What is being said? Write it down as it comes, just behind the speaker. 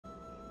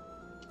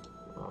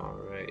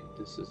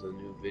This is a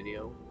new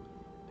video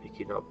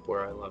picking up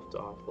where I left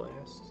off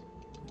last,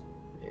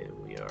 and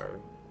we are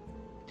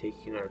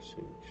taking our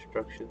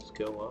construction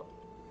skill up.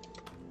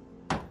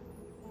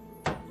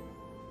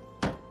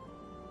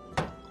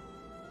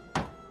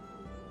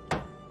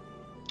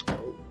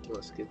 Oh,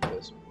 let's get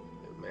this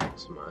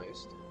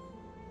maximized.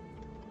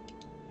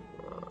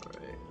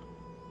 Alright.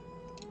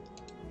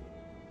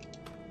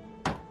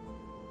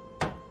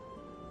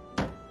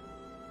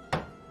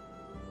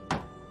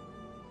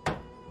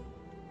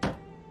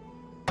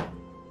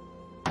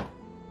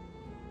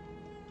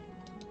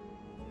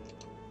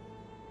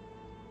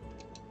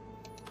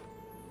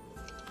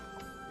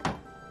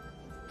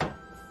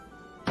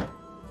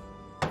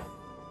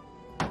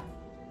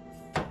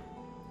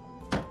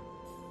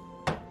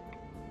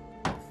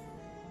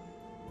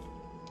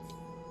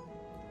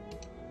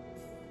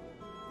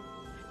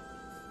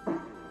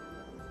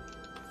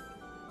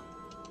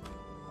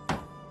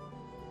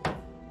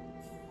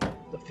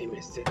 Det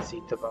meste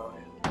sitter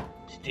bare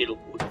stille og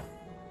roligt.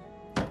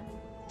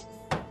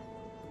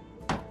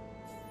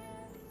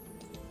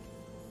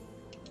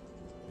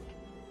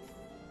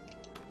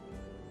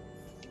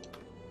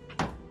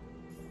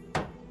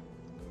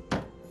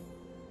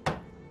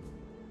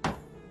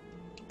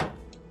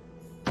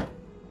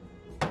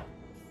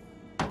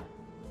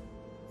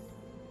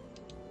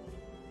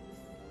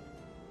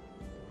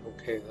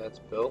 Okay, that's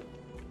built.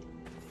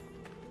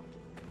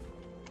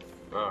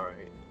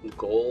 Alright, the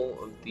goal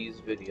of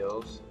these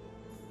videos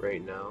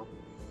right now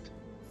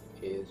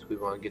is we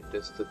want to get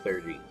this to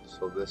 30,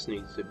 so this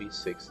needs to be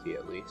 60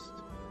 at least.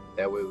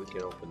 That way we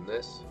can open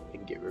this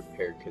and get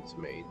repair kits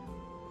made.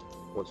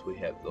 Once we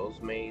have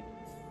those made,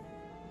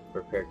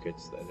 repair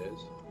kits that is,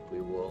 we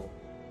will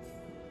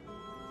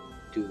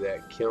do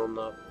that kiln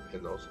up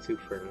and those two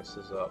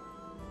furnaces up,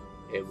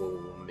 and we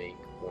will make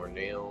more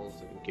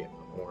nails and get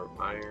more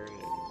iron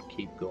and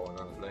keep going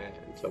on that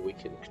until we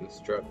can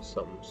construct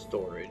some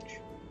storage,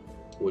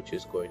 which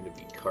is going to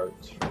be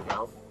carts for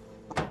now,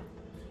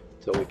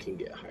 until we can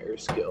get higher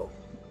skill.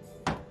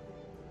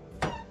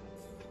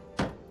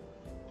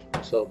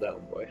 Slow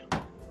down, boy.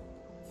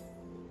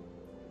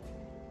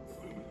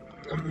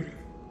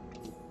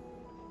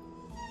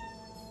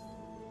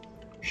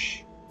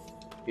 Shh,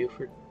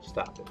 Buford,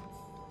 stop it.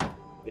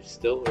 It's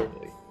still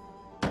early.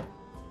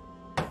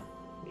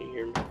 You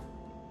hear me?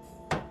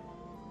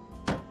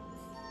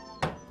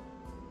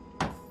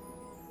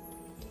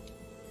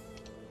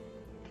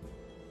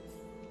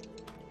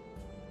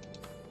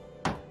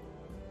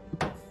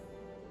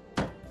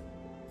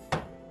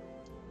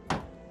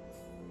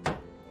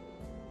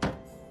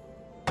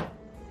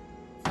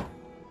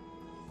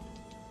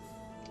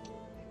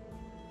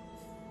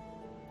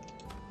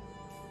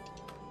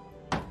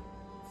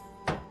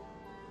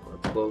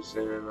 We're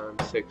closing in on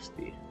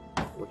 60,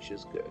 which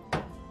is good.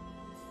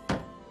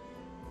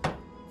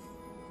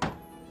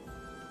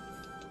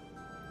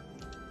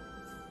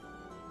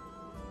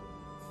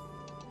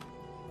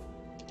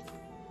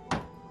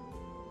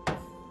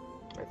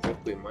 I think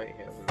we might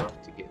have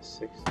enough to get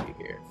 60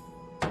 here.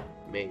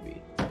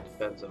 Maybe.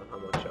 Depends on how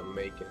much I'm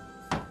making.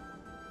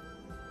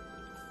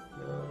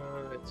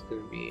 It's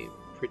gonna be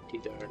pretty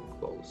darn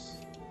close.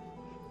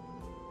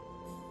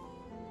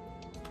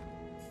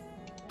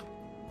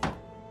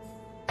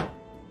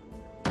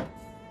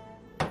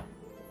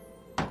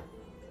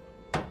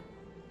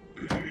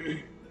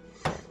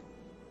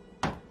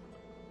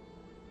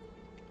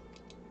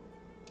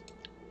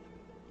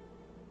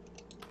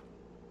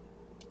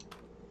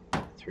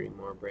 Three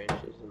more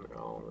branches and they're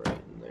all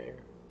right in there.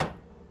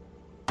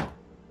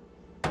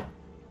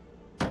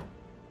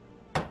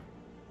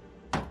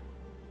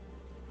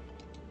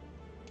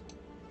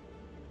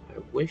 I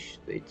wish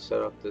they'd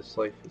set up this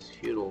life as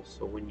feudal,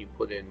 so when you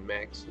put in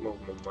maximum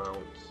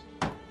amounts,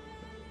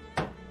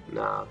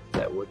 nah,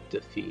 that would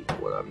defeat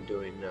what I'm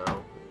doing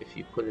now. If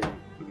you put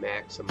in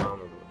max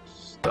amount of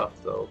stuff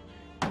though,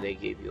 and they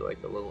gave you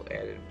like a little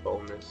added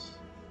bonus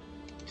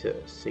to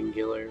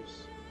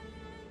singulars,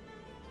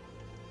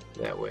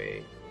 that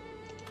way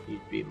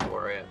you'd be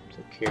more apt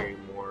to carry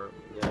more.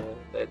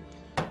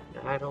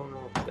 I don't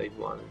know if they'd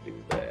want to do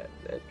that.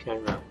 That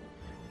kind of,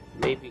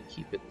 maybe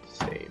keep it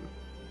the same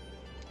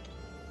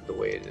the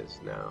way it is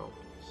now.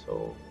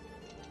 So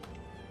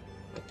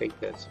I think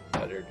that's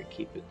better to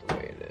keep it the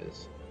way it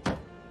is.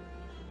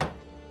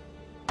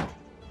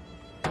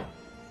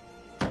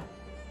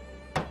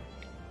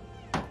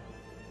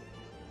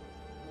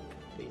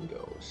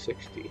 Bingo,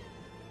 60.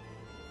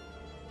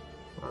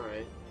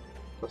 Alright,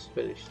 let's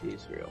finish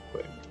these real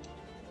quick.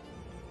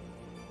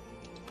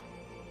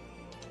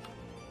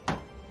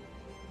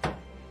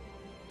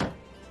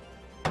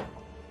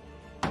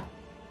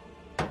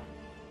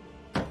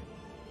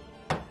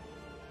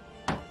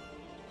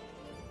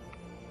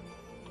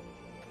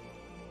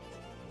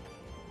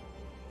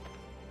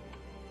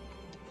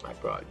 I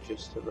brought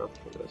just enough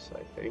for this,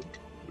 I think.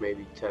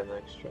 Maybe 10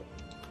 extra.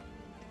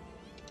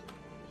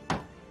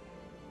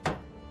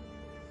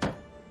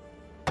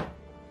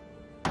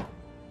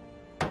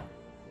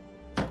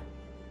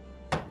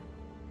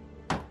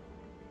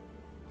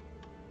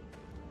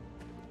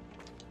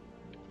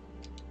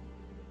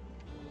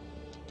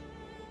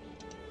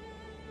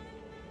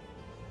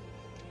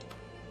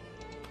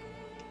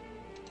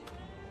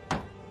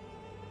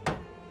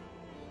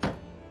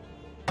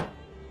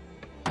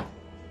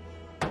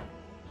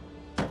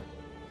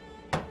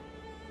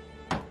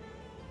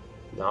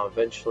 Now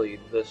eventually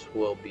this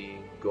will be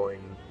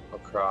going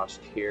across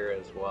here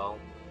as well,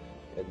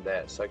 and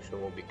that section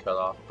will be cut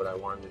off, but I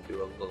wanted to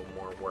do a little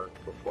more work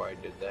before I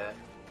did that.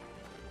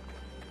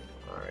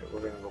 Alright, we're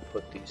going to go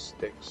put these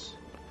sticks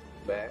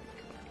back.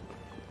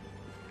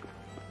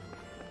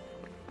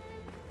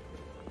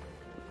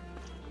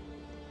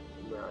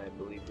 Now I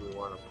believe we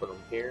want to put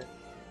them here.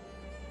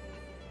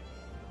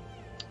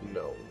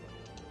 No.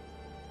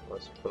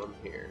 Let's put them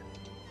here.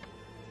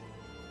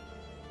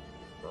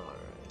 Alright.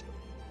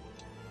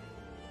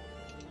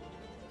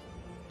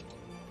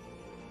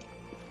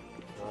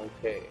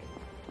 Okay.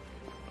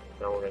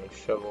 Now we're going to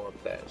shovel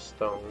up that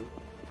stone.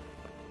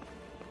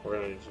 We're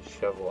going to just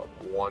shovel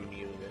up one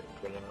unit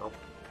for now.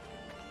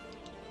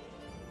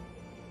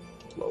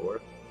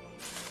 Lower.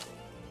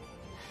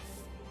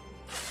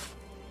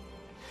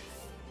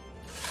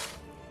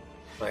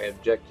 My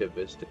objective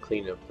is to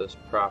clean up this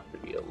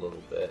property a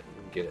little bit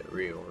and get it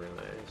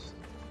reorganized.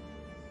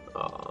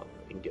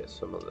 And get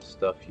some of the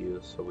stuff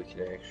used so we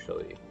can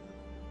actually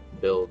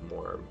build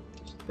more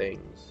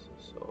things.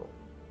 So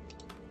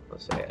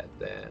let's add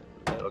that.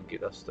 That'll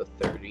get us to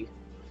 30.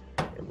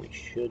 And we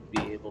should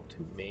be able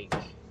to make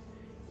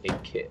a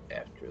kit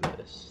after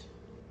this.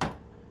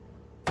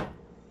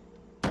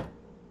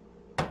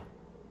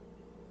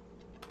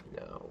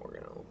 Now we're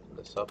going to open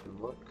this up and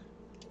look.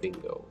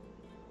 Bingo.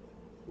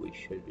 We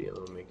should be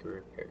able to make a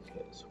repair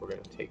kit. So we're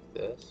going to take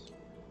this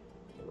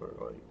and we're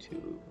going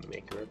to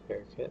make a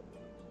repair kit.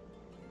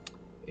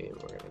 And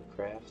we're going to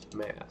craft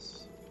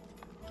mass.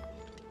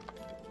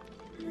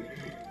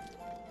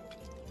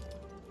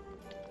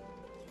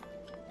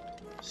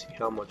 See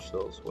how much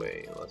those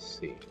weigh. Let's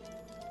see.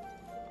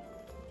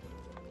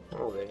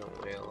 Oh, they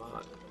don't weigh a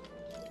lot.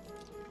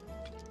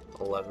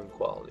 11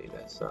 quality.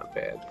 That's not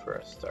bad for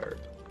a start.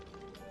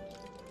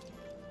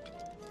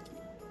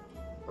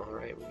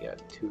 Alright, we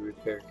got 2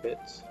 repair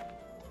kits.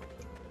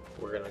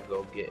 We're gonna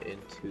go get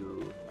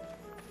into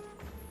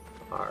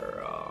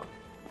our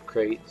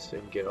crates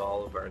and get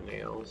all of our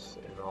nails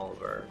and all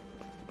of our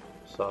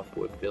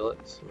softwood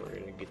billets. And we're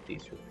gonna get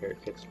these repair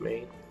kits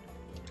made.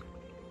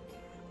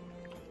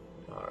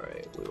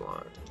 Alright, we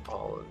want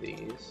all of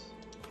these.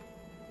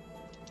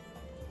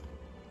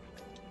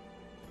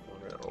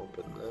 We're gonna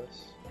open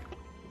this.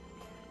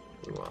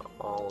 We want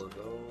all of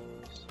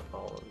those,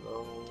 all of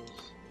those.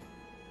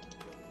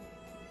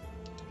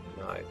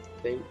 Now I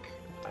think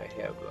I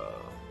have a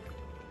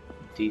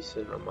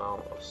decent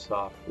amount of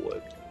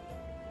softwood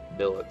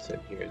billets in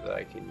here that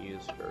I can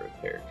use for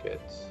repair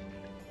kits.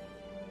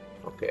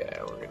 Okay,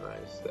 I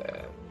organized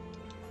that.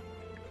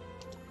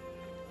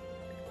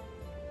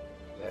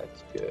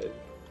 That's good.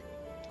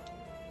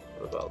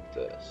 What about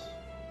this?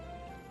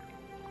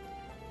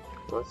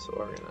 Let's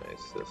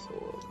organize this a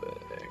little bit,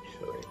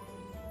 actually.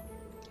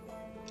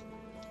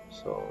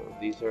 So,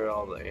 these are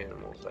all the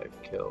animals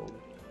I've killed.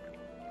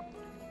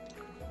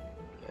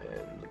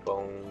 And the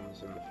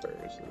bones and the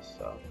furs and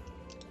stuff.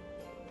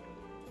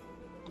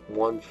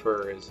 One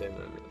fur is in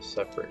a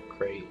separate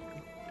crate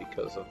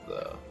because of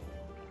the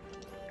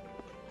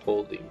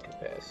holding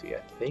capacity.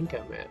 I think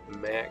I'm at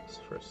max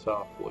for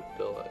softwood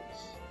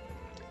billets.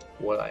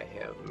 What I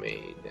have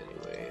made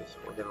anyways.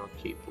 We're gonna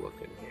keep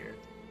looking here.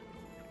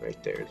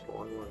 Right there's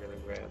one. We're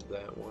gonna grab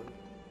that one.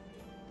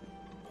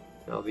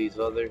 Now these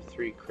other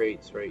 3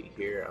 crates right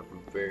here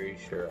I'm very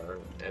sure are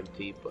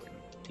empty, but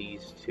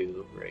these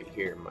 2 right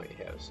here might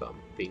have some.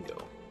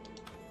 Bingo.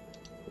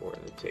 We're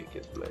gonna take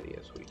as many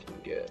as we can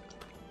get.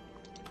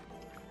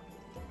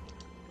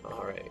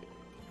 Alright,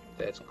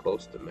 that's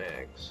close to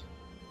max.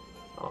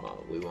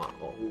 We want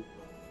all,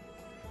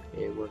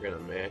 and we're gonna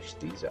mash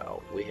these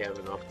out. We have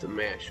enough to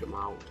mash them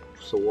out,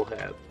 so we'll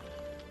have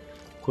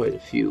quite a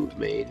few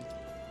made.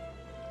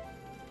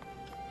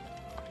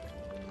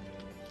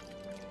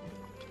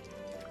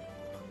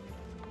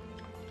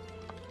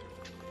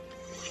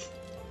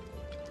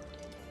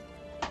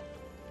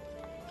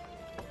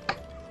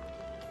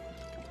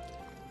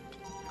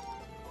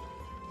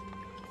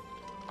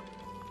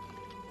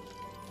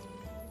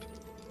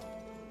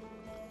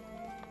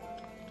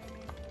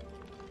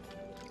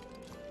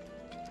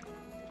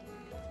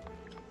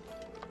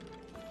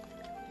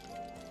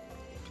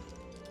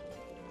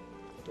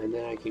 And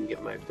then I can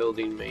get my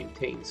building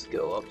maintain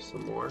skill up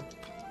some more.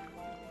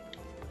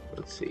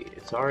 Let's see,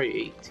 it's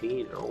already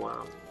 18, oh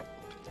wow.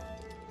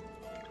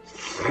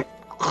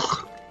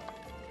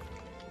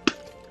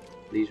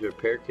 These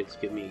repair kits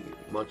give me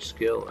much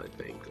skill, I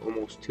think.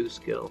 Almost 2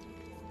 skill,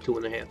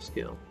 2.5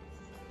 skill.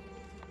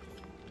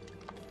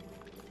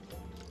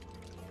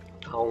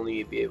 I'll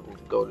only be able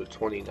to go to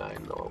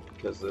 29 though,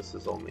 because this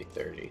is only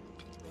 30.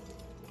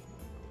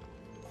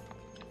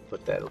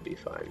 But that'll be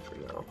fine for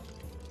now.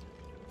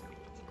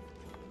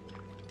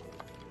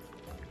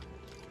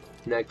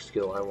 Next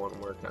skill I want to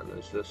work on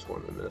is this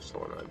one and this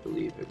one. I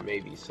believe it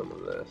may be some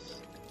of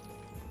this.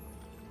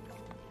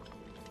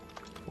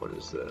 What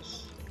is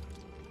this?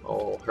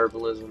 Oh,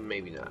 herbalism?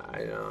 Maybe not.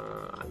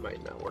 I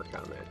might not work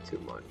on that too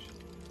much.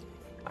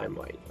 I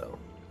might though.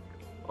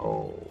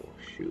 Oh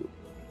shoot.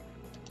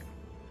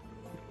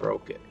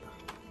 Broke it.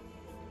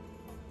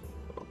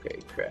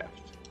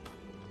 craft.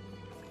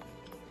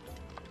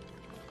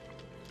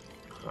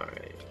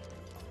 Alright.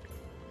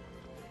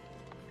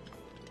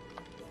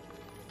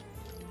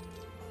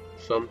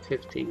 Some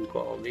 15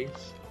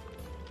 qualities,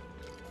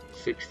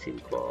 16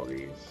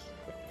 qualities,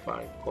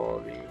 5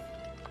 quality,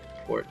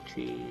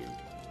 14,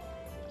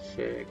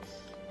 6,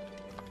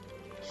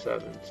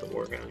 7, so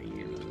we're going to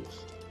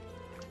use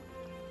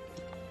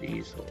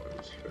these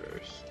ones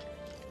first.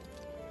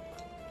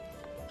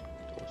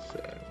 What's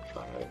that,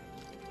 5?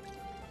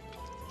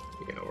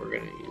 Yeah, we're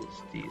going to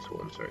use these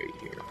ones right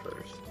here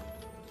first.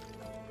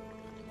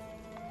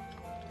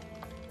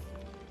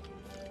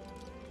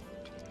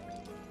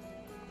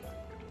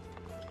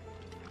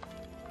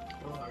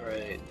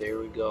 Alright, there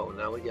we go.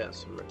 Now we got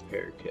some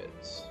repair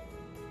kits.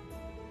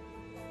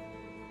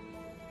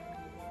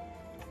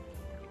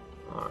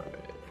 Alright.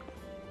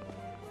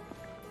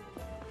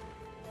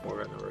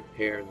 We're going to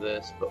repair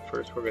this, but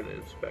first we're going to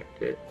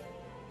inspect it.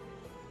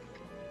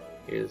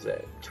 It is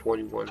at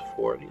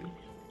 2140.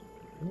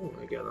 Oh,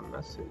 I got a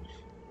message.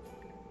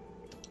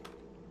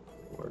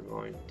 We're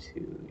going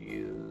to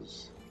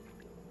use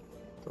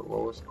the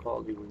lowest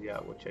quality we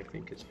got, which I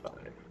think is 5.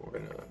 We're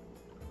going to...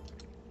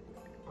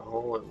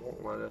 Oh, it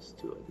won't let us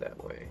do it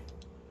that way.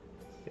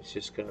 It's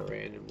just going to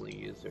randomly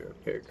use the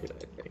repair kit,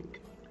 I think.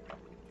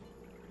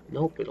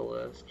 Nope, it'll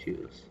let us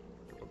choose.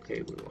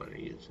 Okay, we want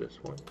to use this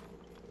one.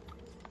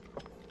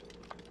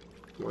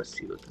 Let's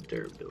see what the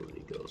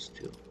durability goes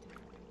to.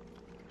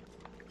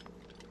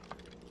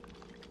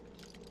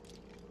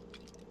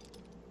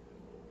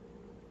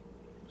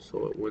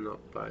 So it went up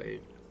by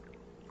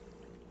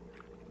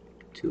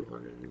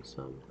 200 and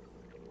some.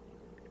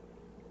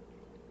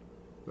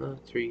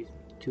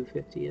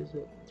 250 is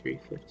it?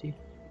 350?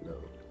 No.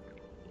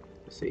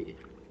 Let's see.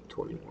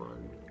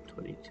 21,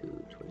 22,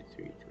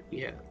 23, 20,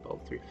 yeah,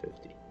 about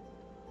 350.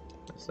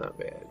 That's not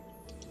bad.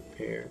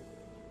 Repair.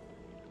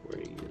 We're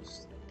going to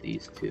use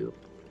these two.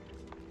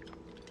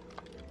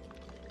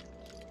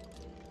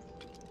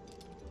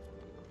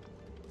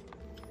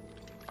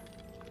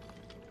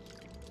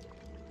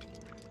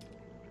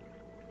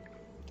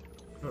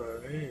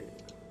 Alright.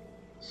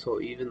 So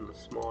even the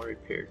small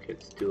repair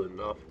kits do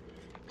enough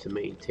to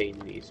maintain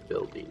these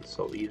buildings.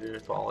 So even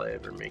if all I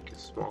ever make is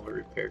smaller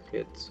repair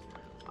kits,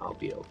 I'll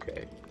be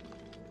okay.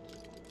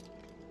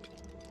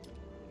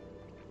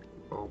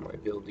 Oh, my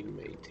building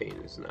maintain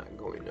is not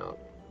going up.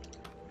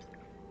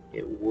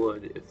 It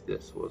would if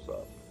this was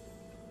up,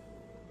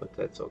 but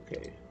that's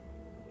okay.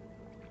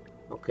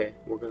 Okay,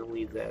 we're going to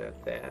leave that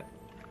at that.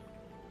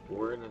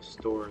 We're going to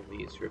store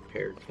these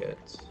repair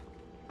kits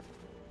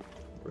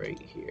right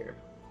here.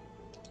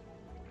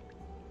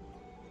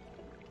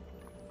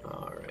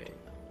 Alright,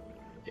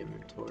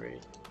 inventory.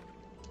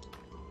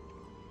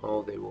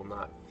 Oh, they will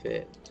not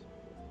fit.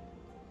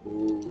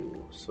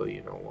 Ooh, so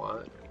you know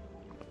what?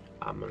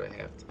 I'm going to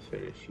have to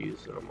finish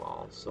using them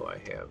all so I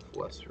have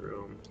less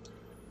room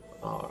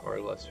or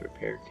less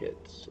repair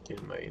kits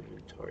in my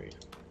inventory.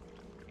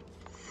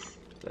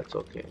 That's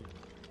okay.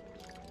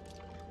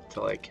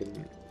 Until I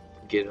can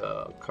get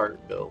a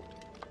cart built.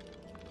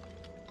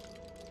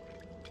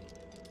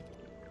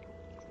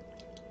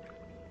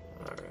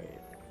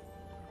 Alright.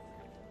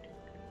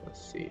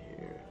 Let's see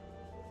here.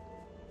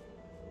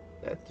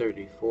 That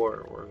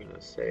 34 we're going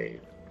to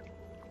save.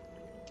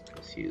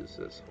 Let's use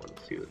this one,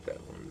 see what that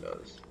one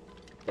does.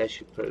 That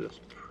should put us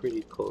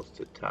pretty close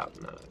to top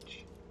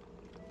notch.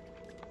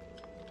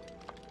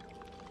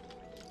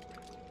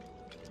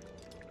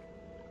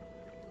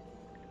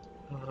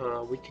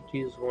 We could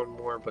use one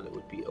more, but it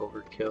would be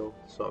overkill,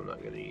 so I'm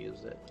not going to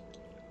use it.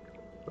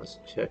 Let's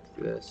check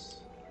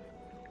this,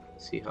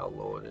 see how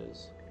low it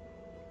is.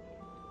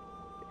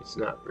 It's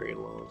not very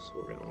low, so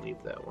we're going to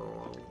leave that one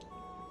alone.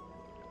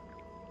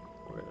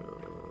 We're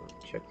going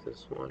to check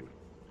this one.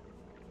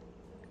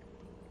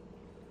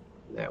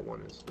 That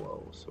one is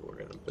low, so we're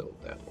going to build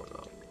that one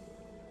up.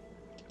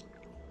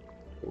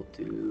 We'll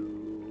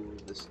do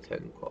this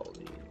 10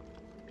 quality.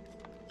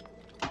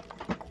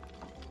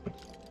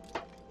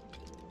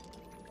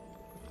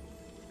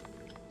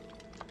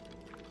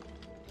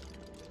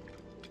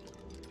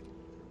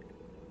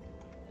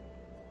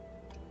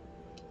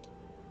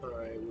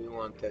 Alright, we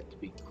want that to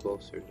be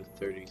closer to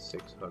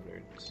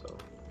 3,600, so...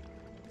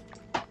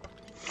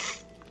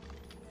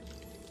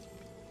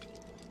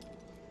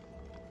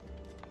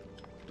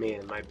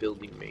 Man, my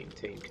building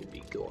maintain could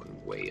be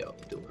going way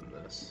up doing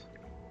this.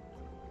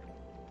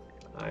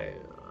 I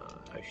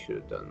should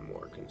have done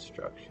more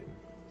construction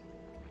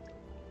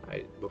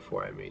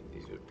before I made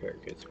these repair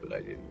kits, but I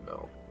didn't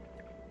know.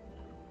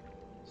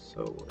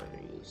 So we're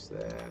going to use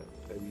that,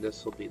 and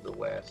this will be the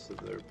last of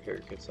the repair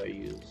kits I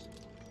use,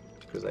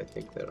 because I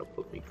think that'll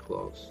put me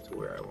close to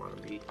where I want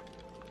to be.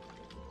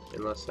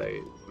 Unless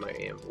my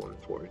anvil and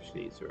forge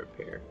needs a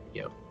repair.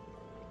 Yep.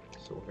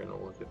 So we're going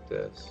to look at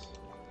this.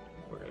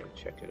 We're going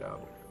to check it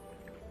out.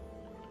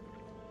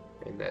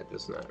 And that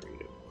does not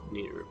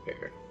need a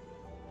repair.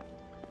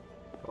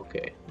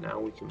 Okay, now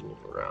we can move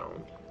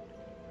around.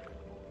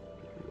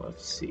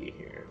 Let's see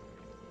here.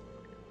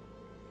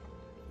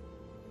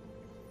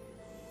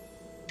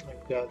 I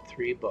got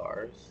 3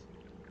 bars.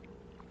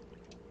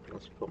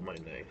 Let's put my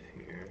knife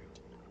here.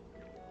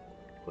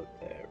 Put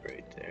that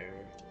right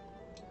there.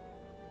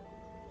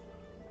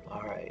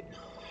 Alright,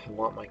 I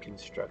want my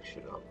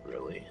construction up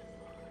really.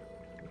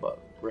 But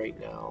right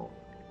now,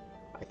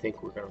 I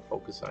think we're going to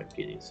focus on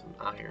getting some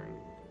iron.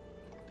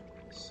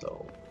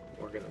 So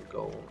we're going to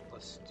go,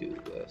 let's do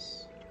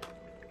this.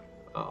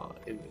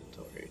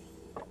 Inventory.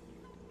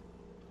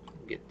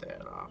 Get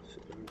that off.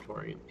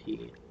 Inventory and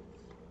P.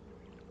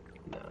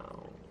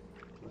 Now,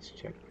 let's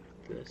check.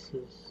 This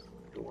is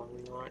the one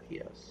we want?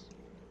 Yes.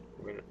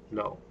 We're gonna,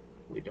 no,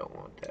 we don't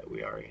want that.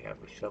 We already have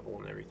a shovel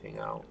and everything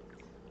out.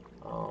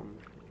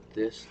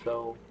 This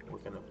though, we're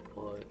gonna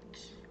put,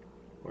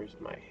 where's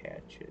my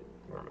hatchet?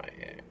 Or my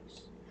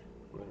axe?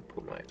 I'm gonna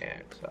put my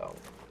axe out.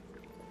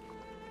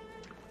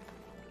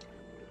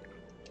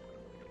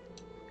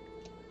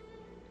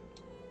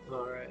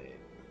 Alright.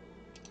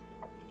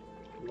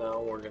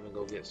 Now we're gonna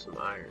go get some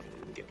iron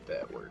and get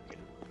that working.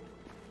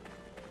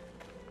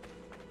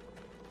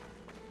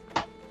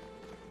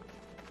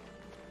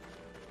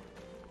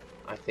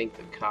 I think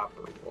the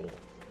copper will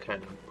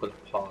kind of put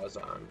a pause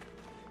on.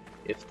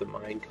 If the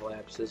mine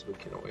collapses, we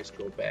can always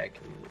go back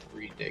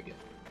and redig it.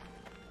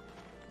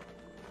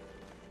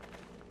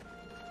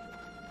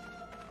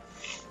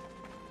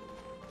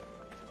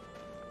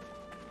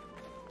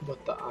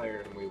 But the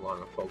iron we want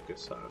to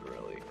focus on,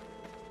 really.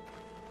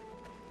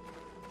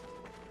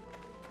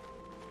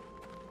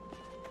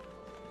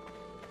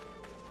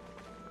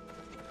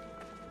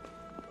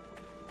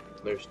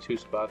 There's 2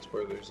 spots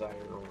where there's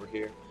iron over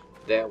here.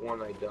 That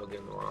one I dug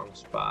in the wrong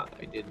spot.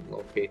 I didn't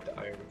locate the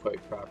iron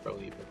quite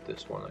properly, but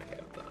this one I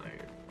have the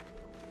iron.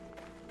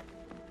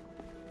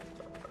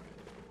 Right.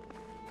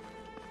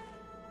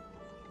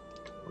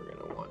 We're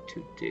going to want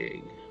to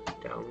dig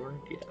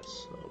downward.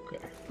 Yes, okay.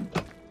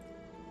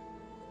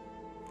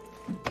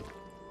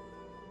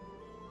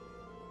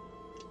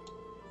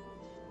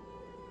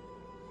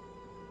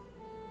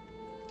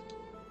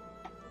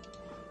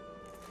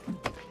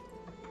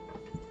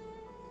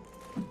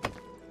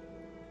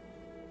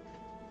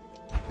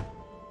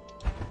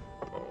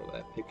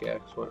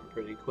 Pickaxe went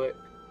pretty quick.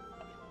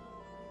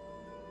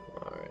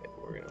 Alright,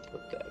 we're gonna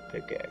put that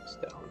pickaxe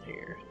down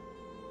here.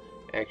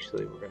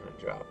 Actually, we're gonna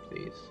drop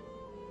these.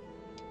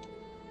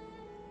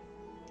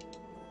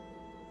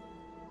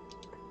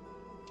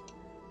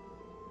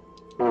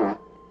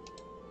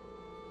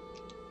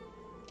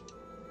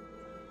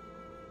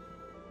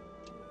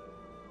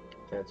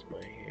 That's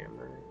my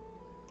hammer.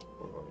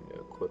 I'm going to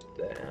equip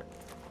that.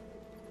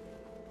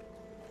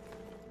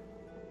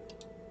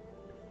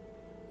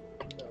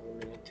 Now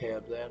we're going to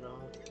tab that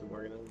off and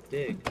we're going to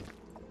dig.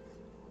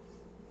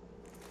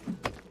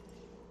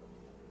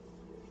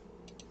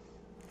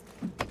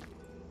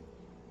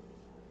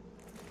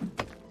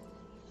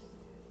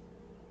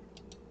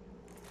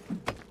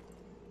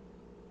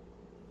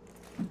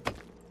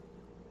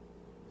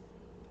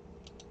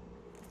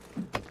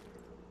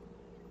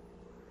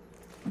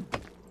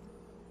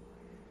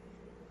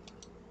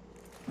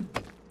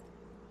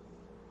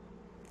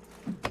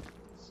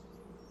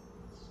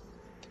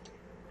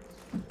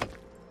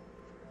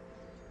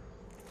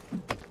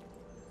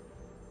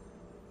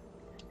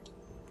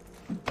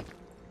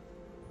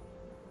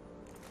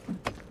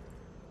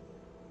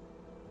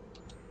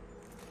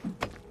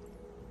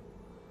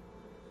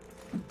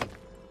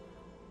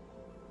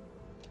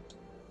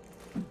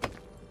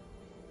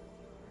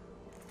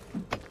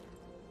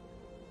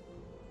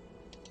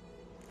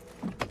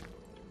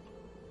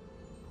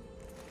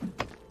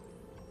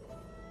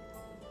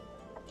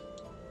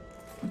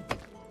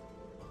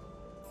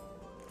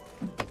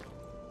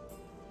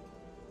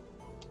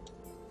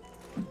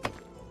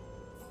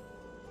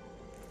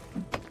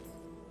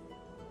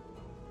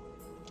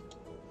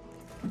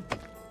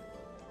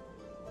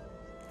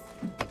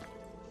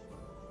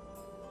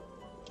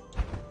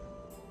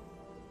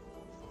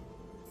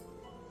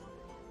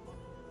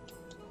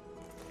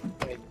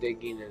 My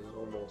digging is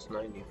almost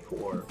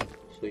 94,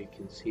 so you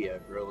can see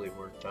I've really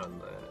worked on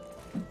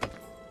that.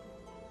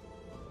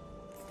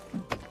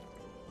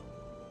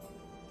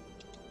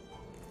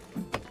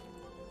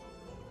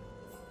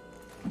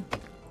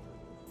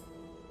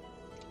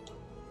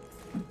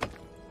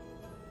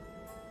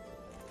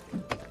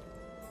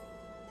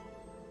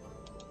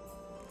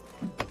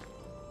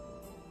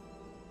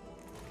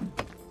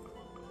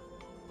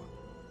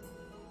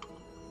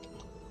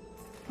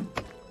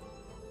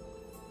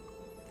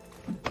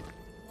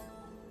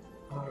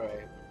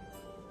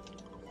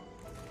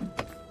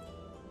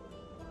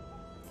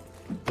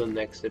 The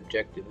next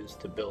objective is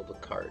to build a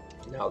cart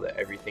now that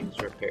everything's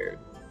repaired,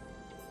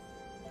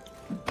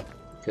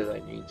 because I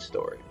need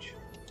storage.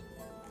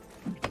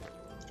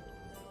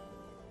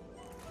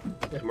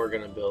 And we're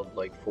gonna build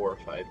like 4 or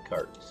 5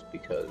 carts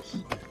because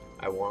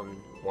I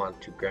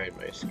want to grind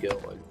my skill,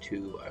 and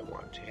 2, I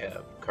want to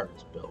have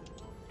carts built.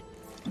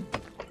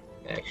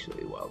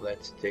 Actually, while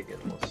that's digging,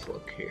 let's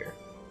look here.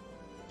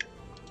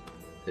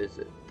 Is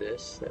it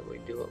this that we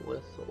do it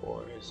with,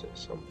 or is it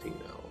something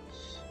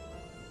else?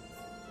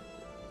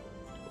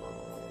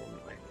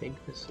 I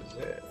think this is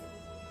it.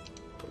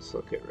 Let's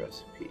look at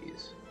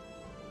recipes.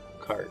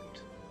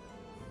 Cart.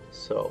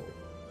 So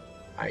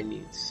I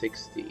need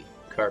 60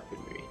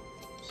 carpentry.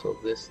 So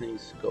this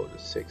needs to go to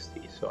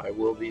 60. So I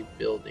will be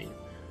building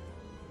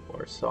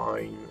or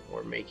sawing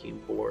or making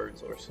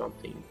boards or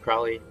something.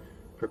 Probably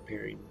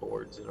preparing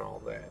boards and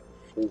all that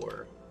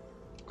for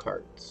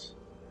carts.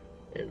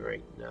 And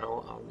right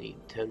now I'll need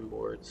 10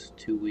 boards,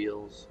 2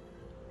 wheels,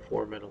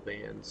 4 metal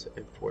bands,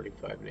 and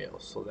 45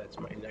 nails. So that's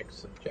my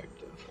next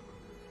objective,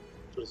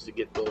 is to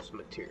get those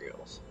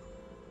materials.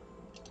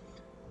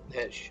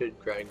 That should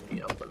grind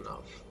me up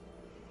enough.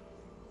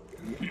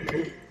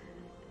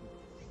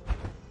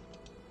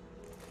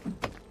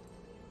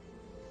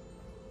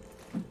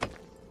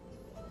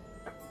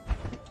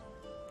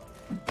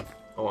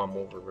 Oh, I'm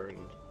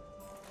overburdened.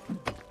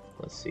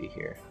 Let's see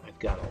here. I've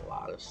got a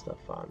lot of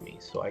stuff on me,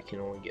 so I can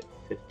only get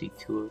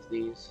 52 of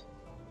these.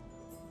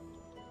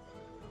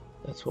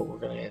 That's what we're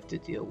going to have to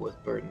deal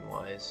with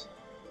burden-wise.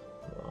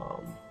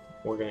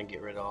 We're going to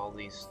get rid of all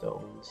these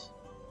stones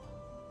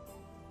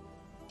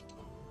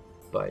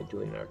by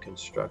doing our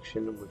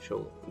construction, which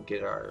will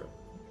get our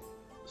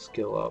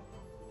skill up.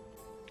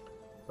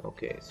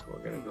 Okay, so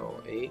we're going to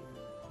go 8.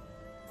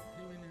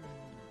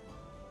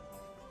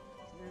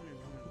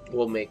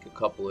 We'll make a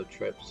couple of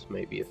trips,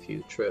 maybe a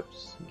few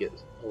trips, get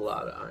a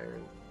lot of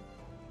iron.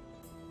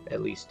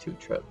 At least 2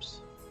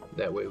 trips.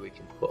 That way we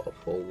can put a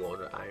full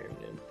load of iron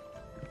in.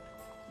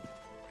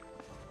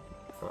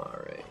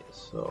 Alright,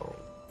 so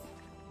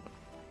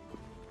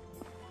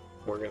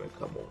we're going to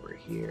come over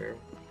here.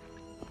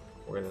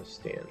 We're going to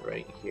stand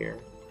right here.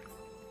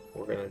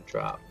 We're going to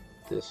drop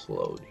this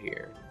load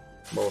here,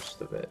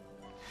 most of it.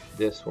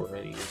 This we're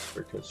going to use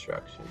for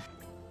construction.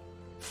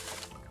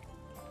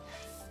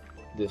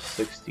 This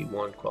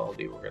 61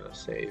 quality we're going to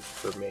save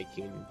for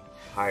making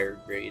higher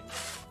grade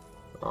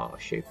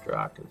shaped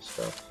rock and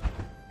stuff.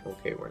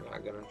 Okay, we're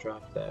not going to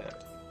drop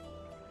that.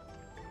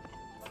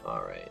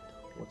 Alright,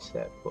 what's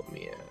that put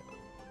me at?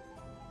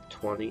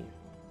 20,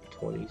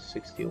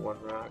 61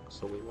 rock,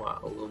 so we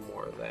want a little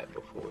more of that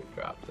before we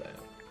drop that.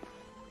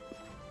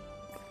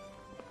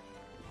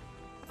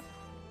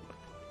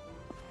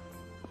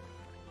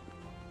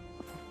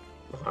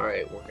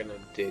 Alright, we're gonna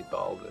dig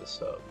all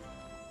this up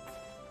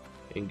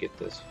and get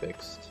this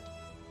fixed.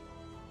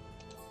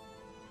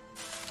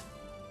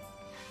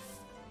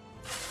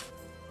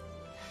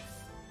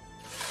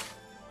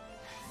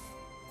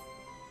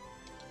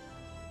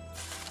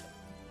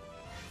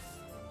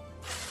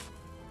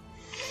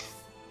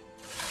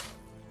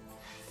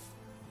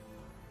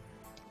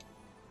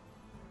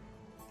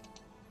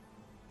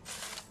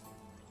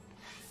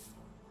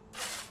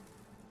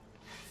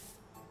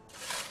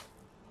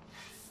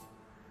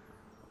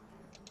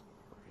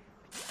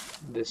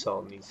 This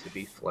all needs to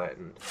be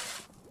flattened.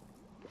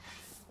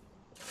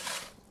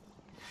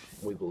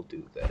 We will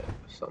do that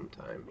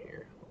sometime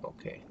here.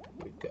 Okay,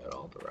 we've got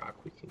all the rock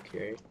we can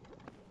carry.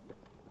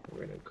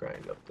 We're gonna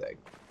grind up that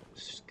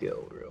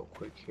skill real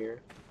quick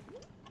here.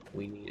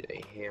 We need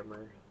a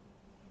hammer,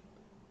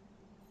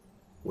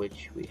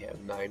 which we have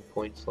 9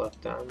 points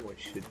left on,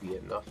 which should be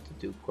enough to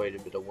do quite a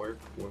bit of work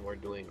when we're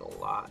doing a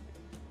lot.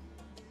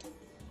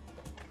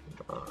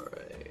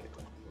 Alright,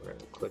 we're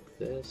gonna click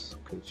this,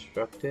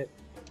 construct it.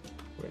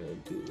 We're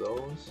going to do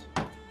those.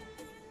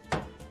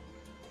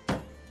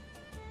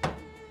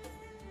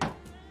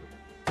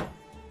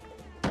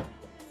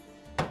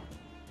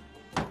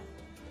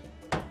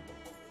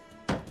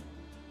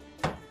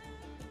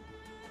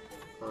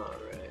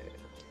 Alright,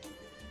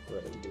 we're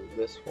going to do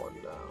this one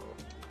now.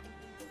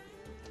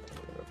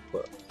 We're going to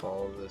put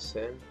all of this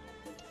in.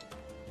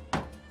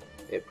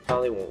 It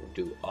probably won't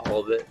do all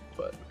of it,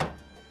 but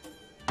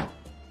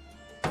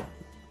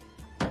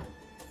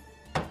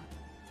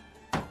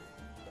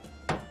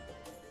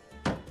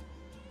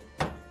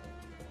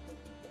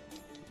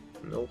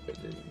nope,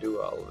 it didn't do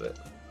all of it.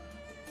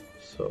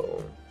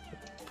 So,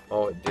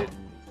 oh, it did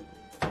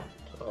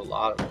a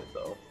lot of it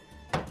though.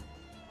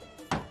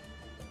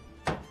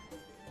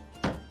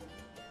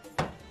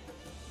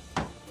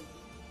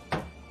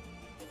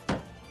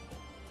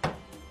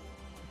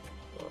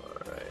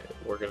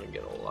 Alright, we're gonna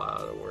get a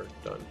lot of work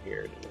done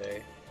here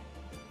today.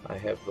 I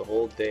have the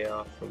whole day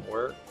off from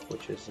work,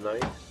 which is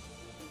nice.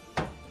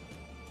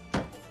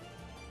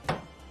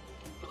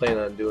 Plan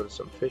on doing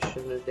some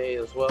fishing today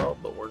as well,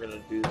 but we're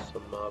gonna do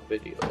some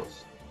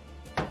videos.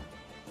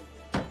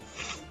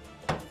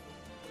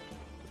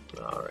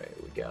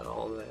 Alright, we got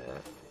all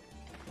that.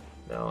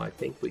 Now I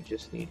think we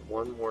just need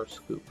one more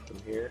scoop from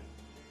here,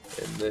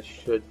 and this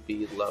should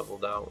be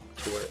leveled out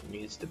to where it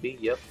needs to be.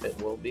 Yep,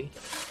 it will be.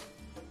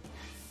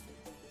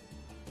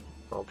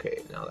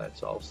 Okay, now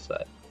that's all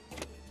set.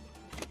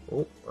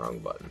 Oh, wrong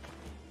button.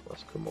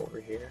 Let's come over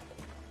here.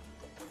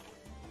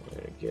 We're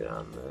gonna get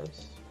on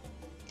this.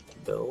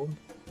 Build,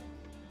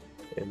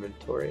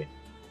 inventory,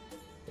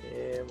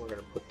 and we're going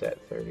to put that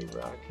 30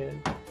 rock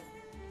in.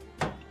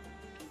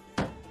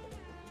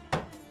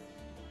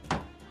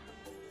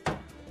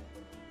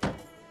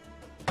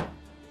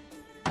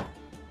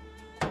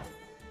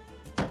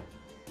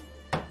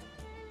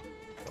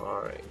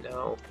 Alright,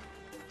 now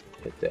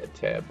hit that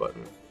tab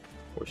button.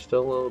 We're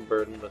still a little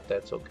burdened, but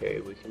that's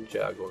okay. We can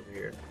jog over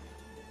here.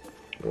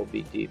 We'll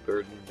be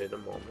deburdened in a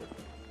moment.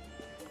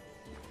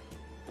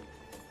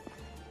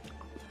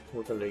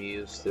 We're going to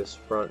use this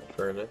front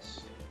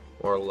furnace,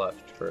 or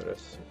left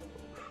furnace,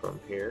 from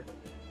here.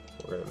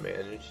 We're going to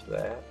manage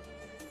that.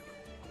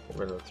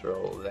 We're going to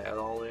throw that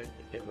all in,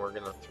 and we're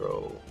going to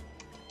throw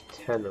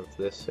 10 of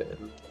this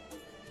in,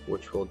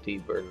 which will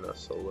deburden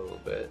us a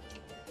little bit.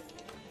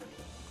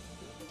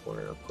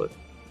 We're going to put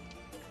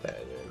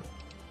that in.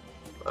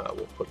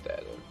 We'll put that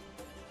in.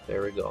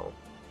 There we go.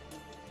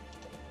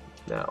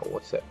 Now,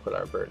 what's that put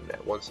our burden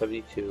at?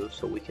 172,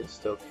 so we can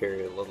still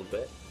carry a little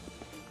bit.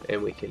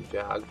 And we can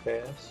jog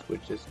fast,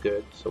 which is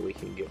good, so we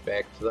can get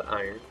back to the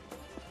iron.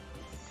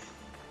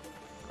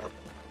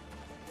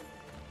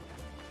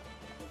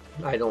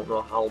 I don't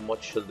know how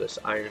much of this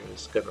iron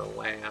is going to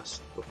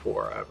last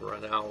before I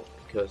run out,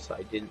 because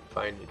I didn't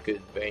find a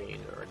good vein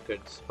or a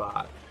good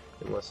spot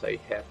unless I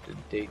have to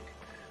dig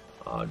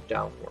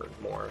downward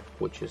more,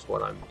 which is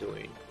what I'm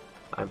doing.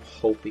 I'm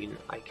hoping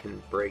I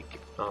can break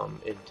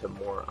into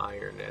more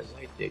iron as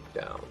I dig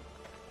down.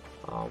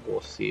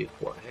 We'll see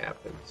what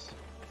happens.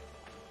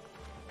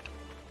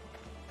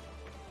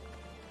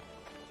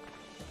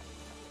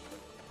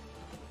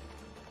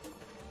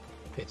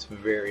 It's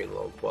very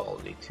low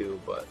quality too,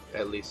 but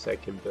at least I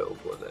can build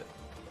with it.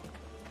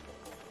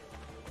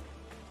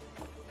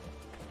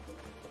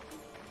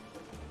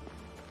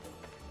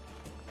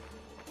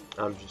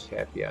 I'm just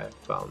happy I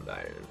found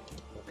iron.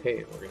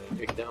 Okay, we're gonna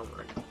dig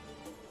downward.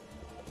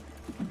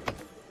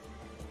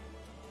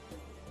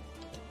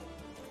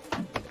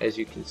 As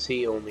you can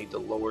see, only the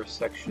lower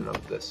section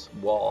of this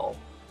wall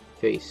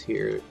face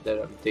here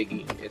that I'm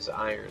digging is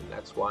iron.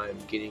 That's why I'm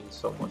getting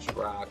so much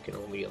rock and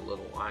only a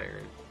little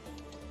iron.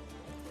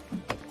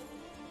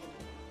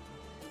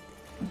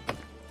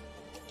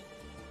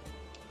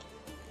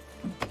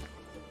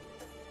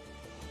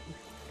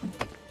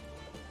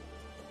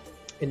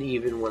 And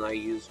even when I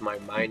use my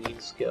mining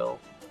skill,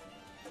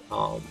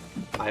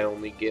 I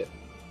only get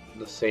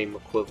the same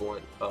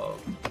equivalent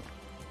of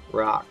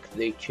rock.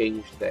 They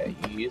changed that.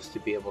 You used to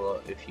be able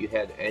to, if you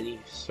had any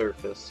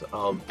surface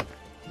of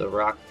the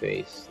rock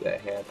face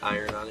that had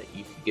iron on it,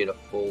 you could get a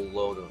full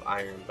load of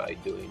iron by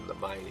doing the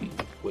mining,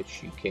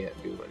 which you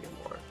can't do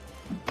anymore,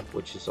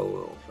 which is a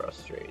little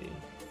frustrating.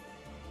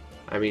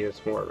 I mean,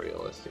 it's more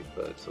realistic,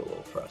 but it's a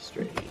little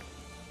frustrating.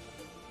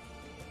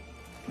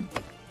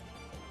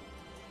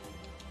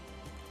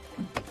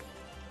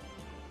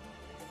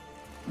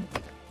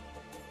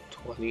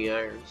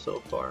 Iron so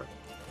far.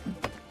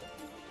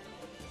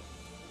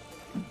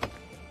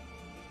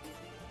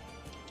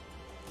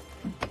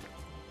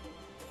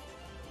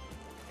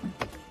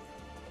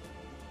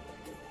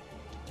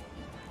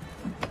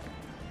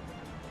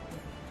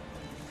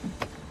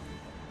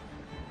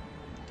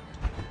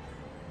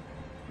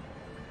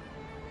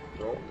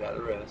 No,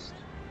 gotta rest.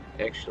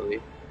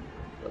 Actually,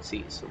 let's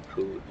eat some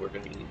food. We're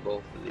gonna eat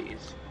both of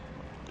these.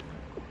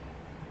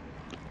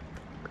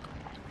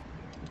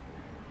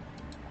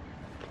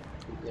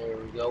 There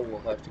we go,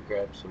 we'll have to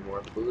grab some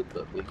more food,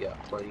 but we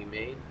got plenty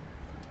made.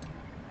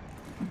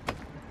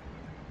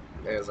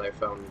 As I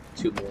found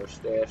 2 more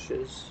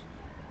stashes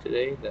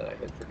today that I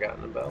had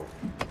forgotten about.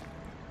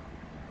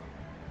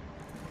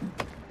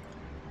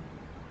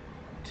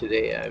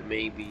 Today I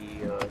may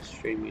be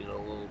streaming a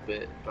little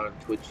bit on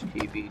Twitch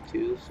TV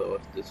too, so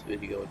if this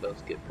video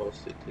does get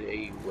posted today,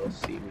 you will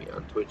see me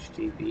on Twitch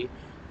TV,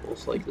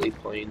 most likely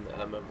playing the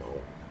MMO.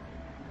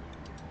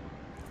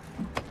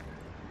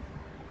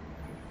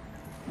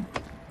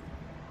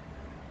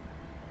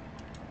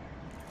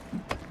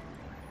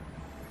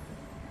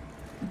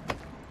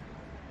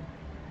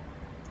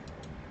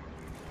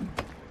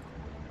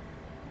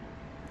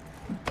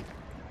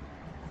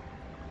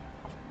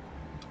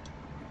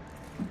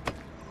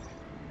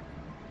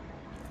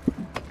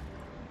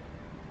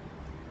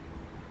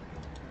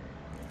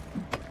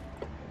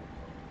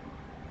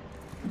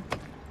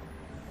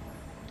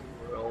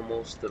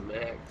 Almost the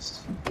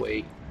max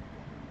weight.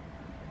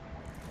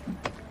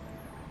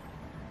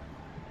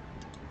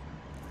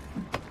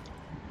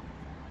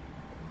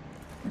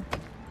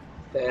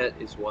 That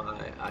is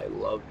why I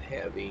love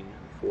having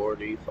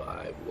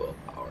 45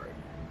 willpower,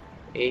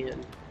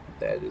 and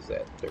that is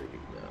at 30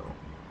 now.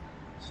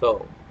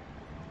 So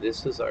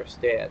this is our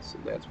stats,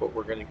 and that's what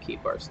we're going to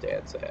keep our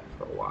stats at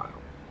for a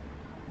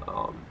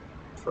while,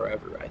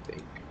 forever I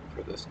think,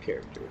 for this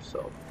character.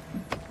 So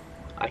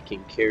I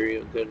can carry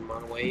a good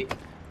amount of weight.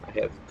 I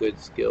have good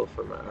skill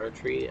for my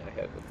archery. I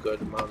have a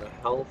good amount of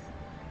health,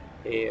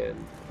 and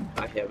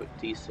I have a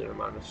decent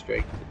amount of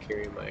strength to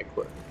carry my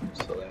equipment,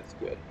 so that's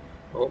good.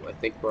 Oh, I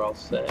think we're all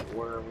set.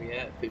 Where are we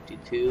at?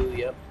 52?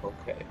 Yep,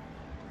 okay.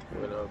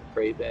 I'm gonna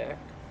pray back.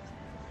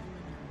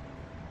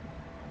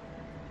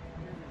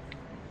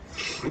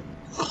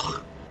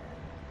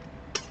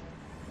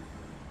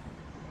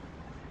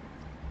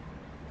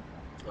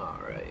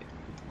 Alright.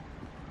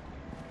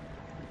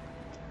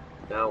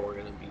 Now we're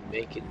going to be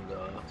making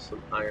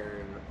some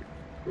iron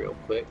real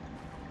quick.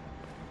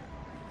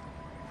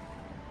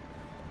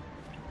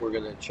 we're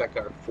gonna check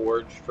our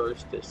forge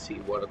first to see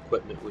what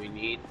equipment we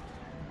need.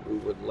 We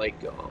would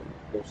like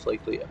most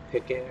likely a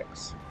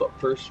pickaxe, but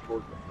first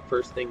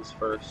things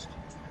first,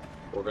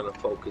 we're gonna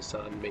focus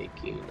on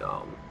making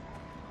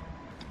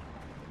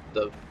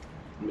the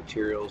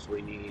materials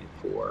we need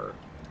for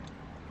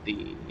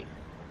the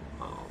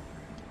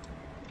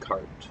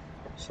cart.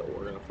 So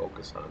we're gonna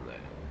focus on that.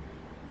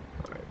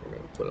 Alright, we're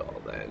gonna put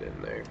all that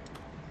in there.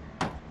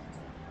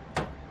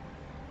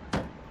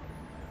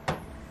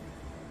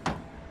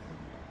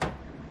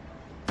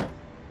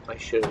 I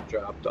should have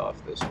dropped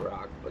off this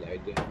rock, but I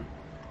didn't.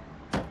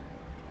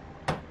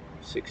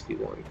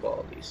 61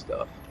 quality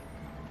stuff.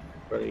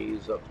 We're going to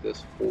use up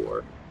this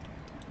 4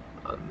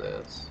 on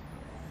this,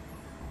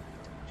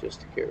 just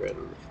to get rid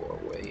of the 4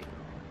 weight.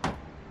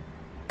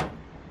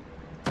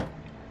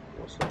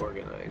 We'll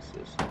organize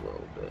this a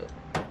little bit.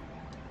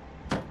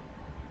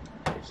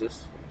 Is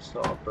this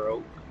saw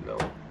broke? No.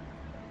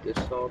 This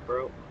saw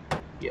broke?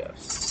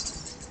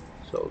 Yes.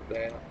 So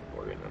that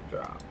we're going to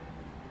drop.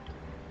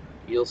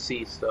 You'll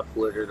see stuff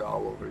littered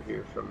all over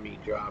here from me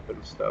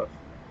dropping stuff,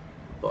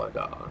 but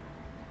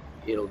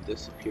it'll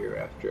disappear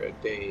after a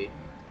day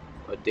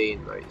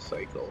and night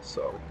cycle,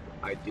 so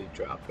I do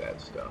drop that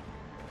stuff.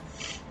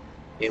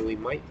 And we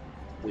might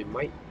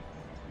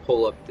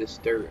pull up this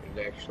dirt and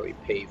actually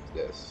pave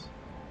this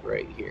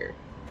right here.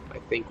 I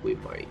think we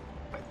might.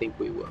 I think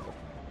we will.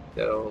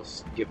 That'll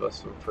give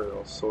us some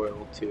fertile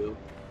soil too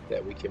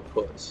that we can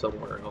put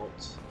somewhere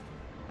else.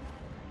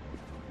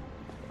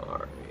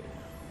 Alright.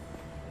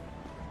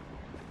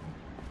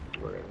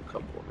 We're going to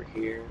come over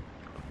here.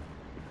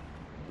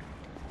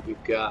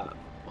 We've got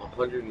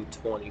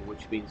 120,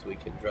 which means we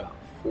can drop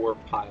 4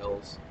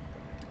 piles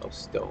of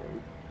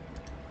stone.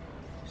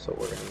 So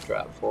we're going to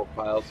drop 4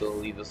 piles. It'll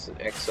leave us an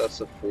excess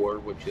of 4,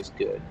 which is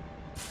good.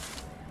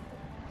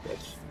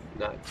 That's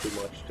not too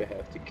much to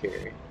have to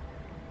carry.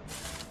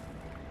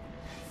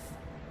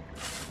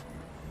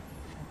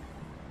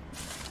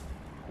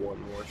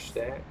 One more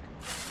stack.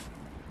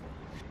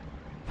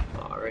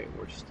 Alright,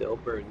 we're still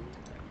burdened.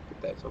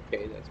 That's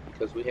okay, that's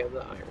because we have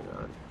the iron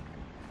on.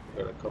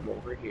 We're going to come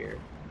over here.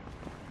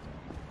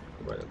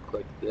 We're going to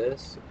click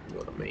this and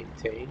go to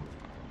maintain.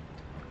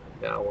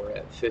 Now we're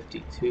at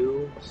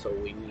 52, so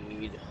we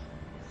need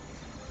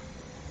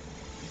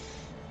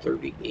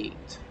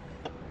 38.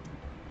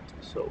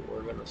 So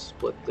we're going to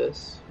split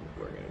this.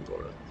 We're going to go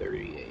to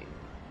 38.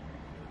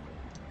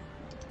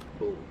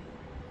 Boom.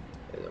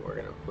 And then we're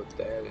going to put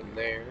that in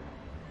there.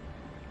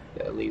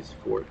 That leaves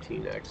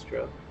 14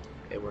 extra.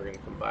 And we're going to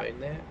combine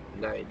that,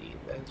 90,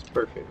 that's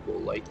perfect. We'll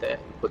light that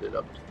and put it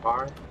up to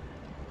par.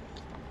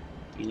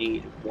 You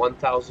need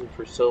 1,000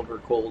 for silver,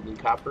 gold, and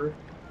copper,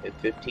 and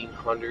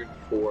 1,500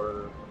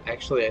 for,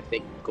 actually I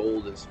think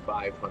gold is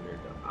 500,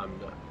 I'm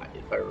not,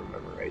 if I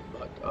remember right,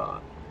 but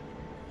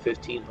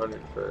 1,500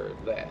 for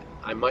that.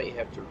 I might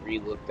have to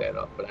re-look that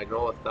up, but I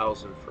know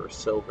 1,000 for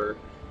silver,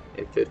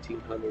 and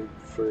 1,500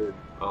 for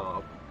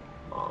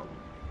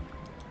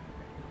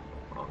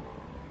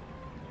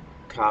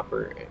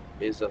copper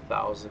is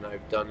 1,000.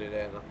 I've done it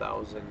at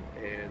 1,000.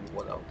 And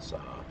what else?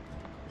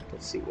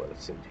 Let's see what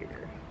it's in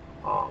here.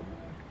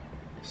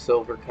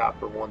 Silver,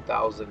 copper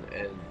 1,000,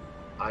 and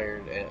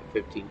iron at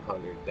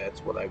 1,500.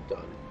 That's what I've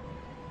done,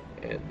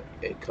 and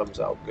it comes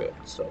out good.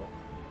 So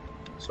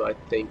I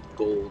think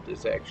gold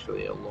is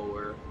actually a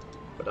lower,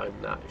 but I'm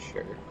not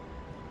sure.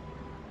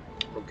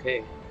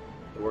 Okay,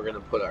 and we're gonna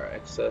put our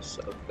excess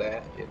of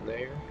that in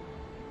there,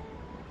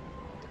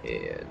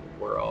 and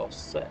we're all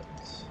set.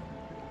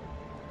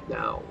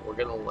 Now we're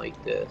gonna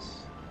light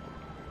this,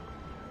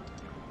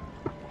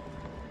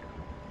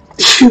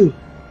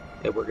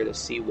 and we're gonna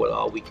see what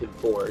all we can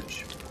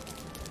forge,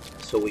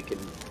 so we can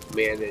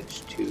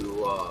manage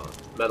to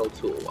metal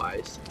tool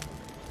wise.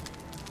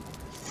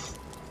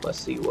 Let's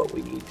see what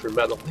we need for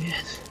metal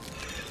bands.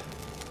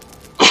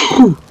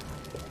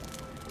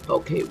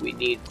 Okay, we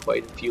need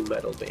quite a few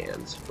metal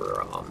bands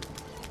for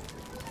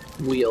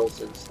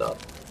wheels and stuff.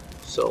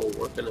 So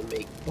we're gonna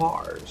make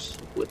bars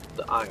with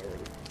the iron.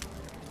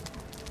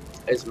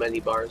 As many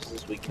bars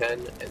as we can,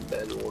 and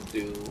then we'll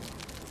do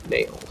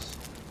nails.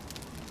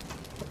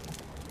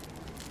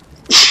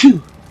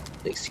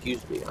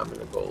 Excuse me, I'm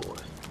gonna go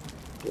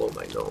blow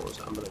my nose.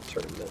 I'm gonna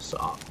turn this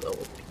off though,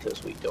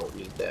 because we don't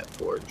need that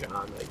forge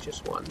on. I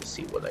just wanted to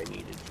see what I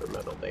needed for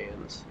metal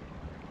bands.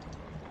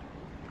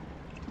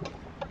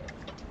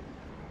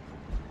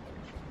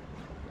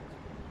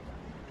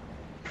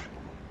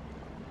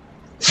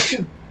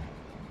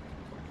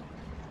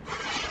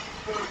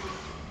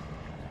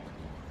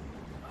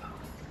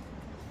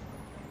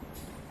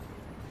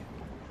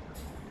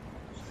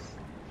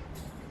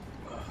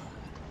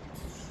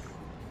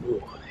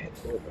 Ooh, I had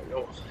to blow my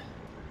nose.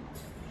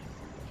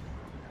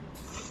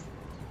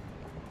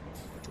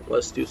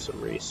 Let's do some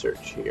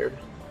research here.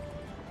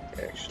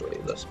 Actually,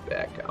 let's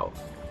back out.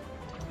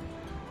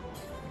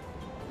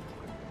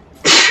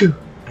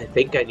 I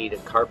think I need a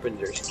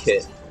carpenter's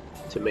kit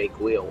to make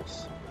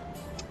wheels.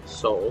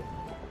 So,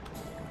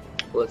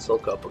 let's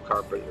look up a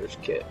carpenter's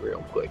kit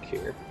real quick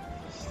here.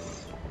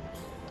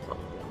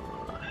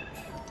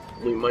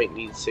 we might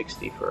need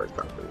 60 for our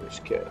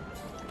carpenter's kit.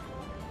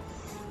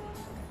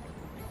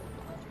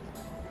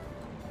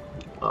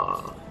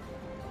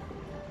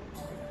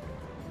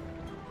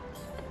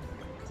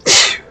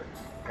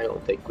 I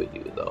don't think we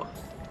do though.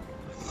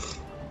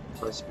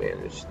 Let's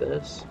manage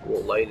this.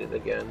 We'll light it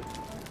again.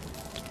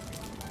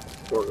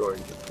 We're going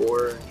to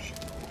forge.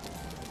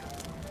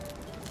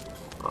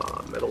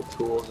 Metal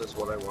tools is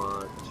what I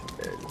want,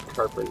 and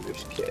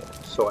carpenter's kit.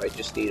 So I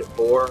just need a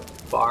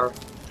bar,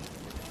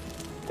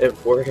 and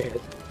 4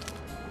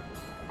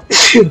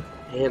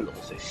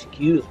 handles.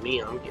 Excuse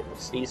me, I'm getting a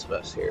sneeze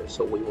fest here.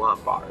 So we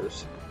want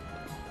bars.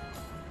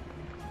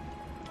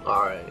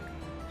 Alright,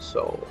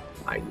 so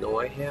I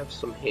know I have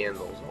some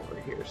handles over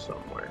here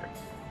somewhere.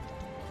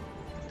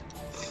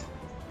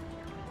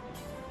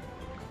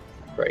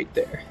 Right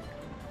there.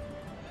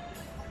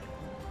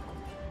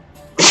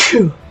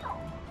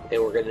 And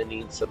we're going to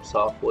need some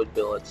softwood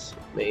billets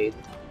made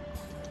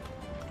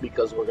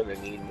because we're going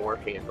to need more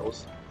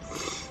handles.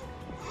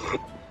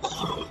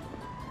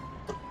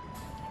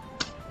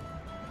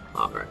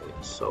 Alright,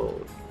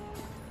 so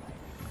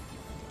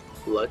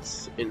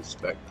let's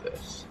inspect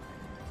this.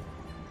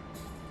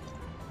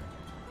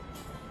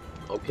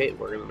 Okay,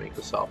 we're going to make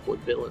a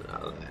softwood billet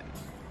out of that.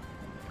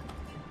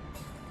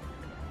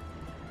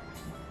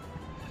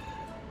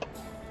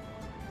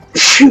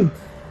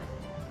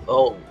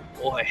 Oh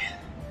boy.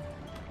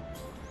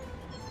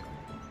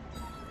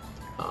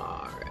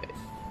 Alright.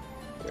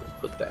 I'm going to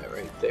put that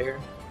right there.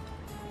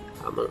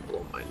 I'm going to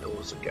blow my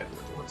nose again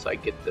once I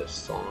get this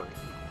sawn.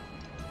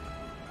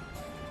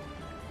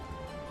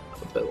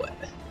 A billet.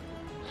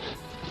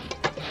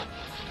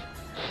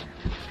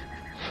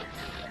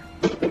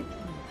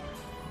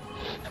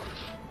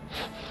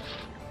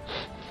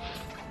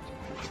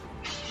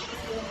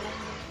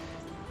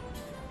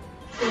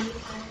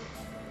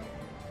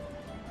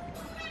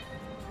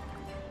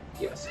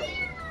 Yes,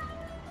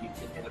 you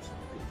can have some.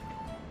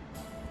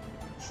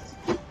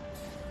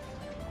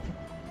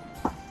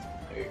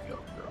 There you go,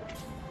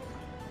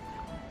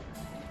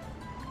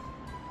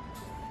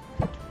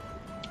 girl.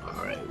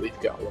 Alright, we've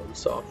got one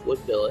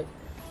softwood billet,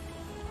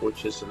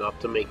 which is enough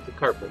to make the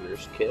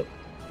carpenter's kit.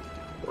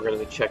 We're going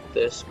to check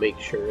this, make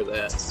sure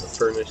that the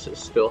furnace is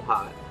still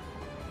hot.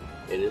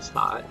 It is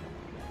hot.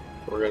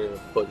 We're going to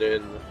put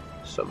in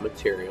some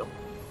material.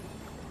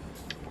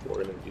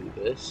 We're going to do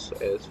this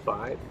as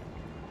 5.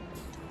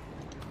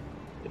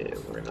 And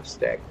we're going to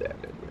stack that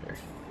in there.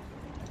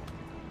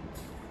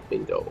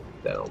 Bingo.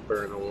 That'll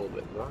burn a little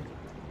bit more.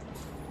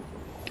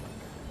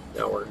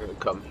 Now we're going to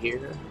come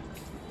here.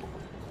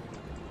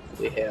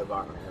 We have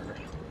our...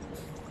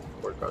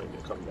 We're going to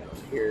come down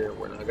here.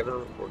 We're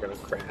going to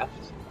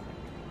craft.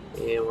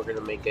 And we're going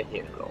to make a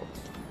handle.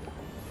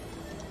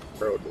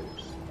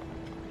 Produce.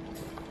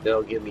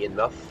 That'll give me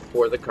enough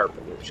for the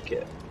carpenter's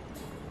kit.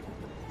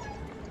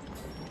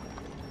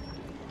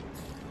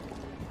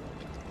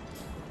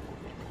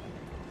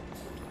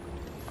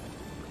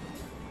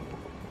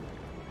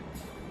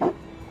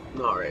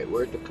 Alright,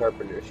 where'd the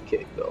carpenter's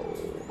kit go?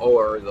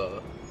 Or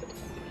the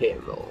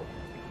handle.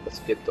 Let's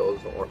get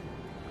those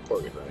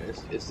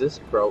organized. Is this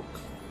broke?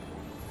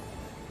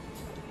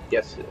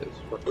 Yes it is.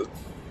 We're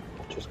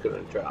just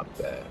gonna drop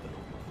that.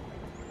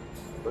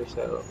 Where's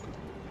that up?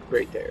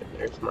 Right there.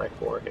 There's my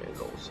 4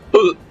 handles.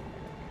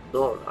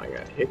 No, I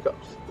got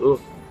hiccups.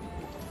 Ugh.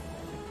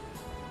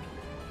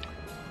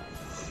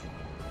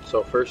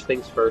 So first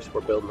things first,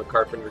 we're building the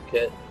carpenter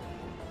kit.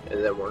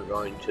 And then we're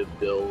going to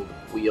build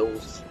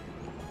wheels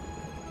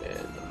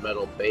and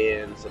metal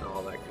bands and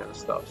all that kind of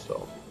stuff.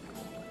 So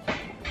I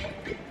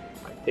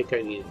think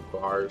I need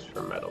bars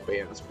for metal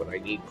bands, but I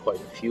need quite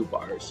a few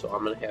bars, so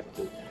I'm gonna have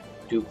to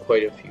do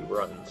quite a few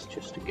runs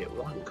just to get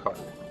one card.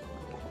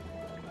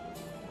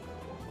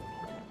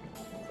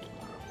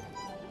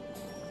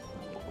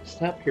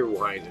 Stop your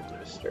whining,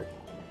 mister.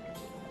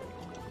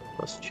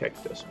 Let's check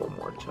this one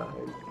more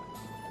time.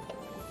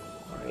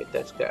 Alright,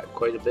 that's got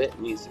quite a bit. It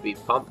needs to be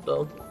pumped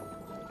though.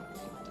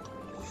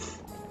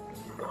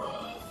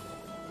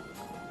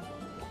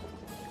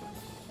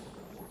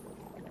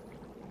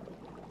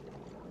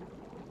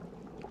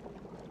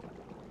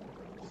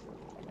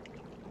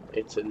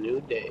 It's a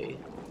new day.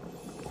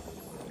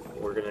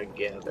 We're gonna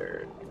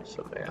gather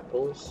some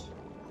apples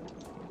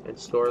and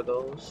store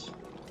those.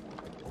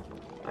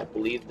 I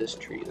believe this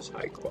tree is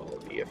high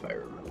quality if I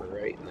remember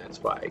right, and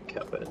that's why I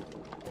kept it.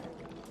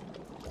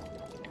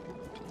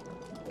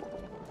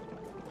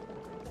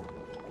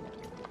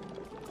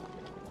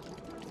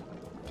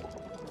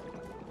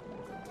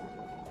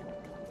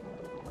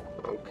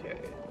 Okay.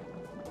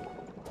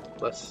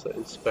 Let's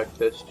inspect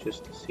this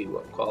just to see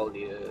what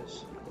quality it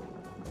is.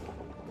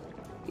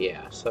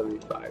 Yeah,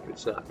 75.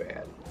 It's not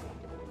bad.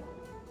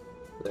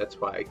 That's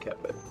why I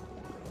kept it.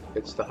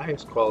 It's the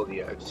highest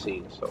quality I've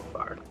seen so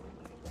far.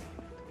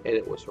 And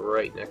it was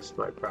right next to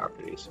my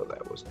property, so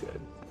that was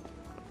good.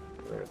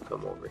 We're going to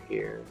come over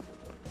here.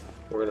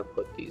 We're going to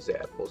put these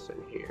apples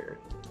in here.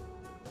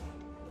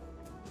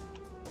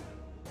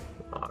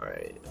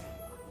 Alright.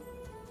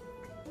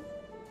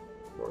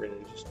 We're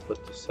going to just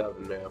put the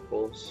 7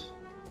 apples.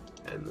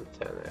 and the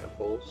 10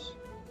 apples.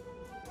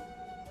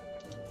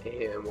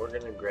 And we're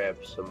gonna grab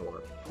some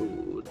more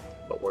food,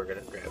 but we're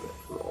gonna grab it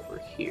from over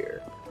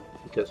here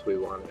because we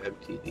want to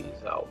empty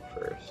these out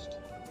first.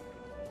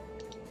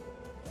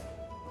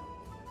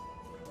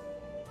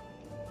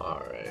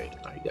 Alright,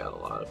 I got a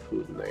lot of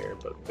food in there,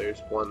 but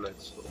there's one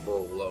that's a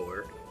little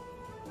lower.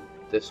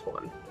 This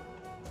one.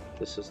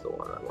 This is the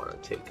one I want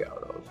to take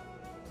out of.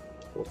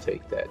 We'll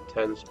take that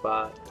 10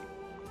 spot.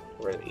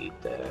 We're gonna eat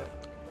that.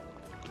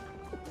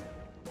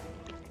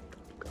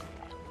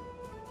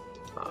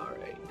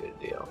 Alright, good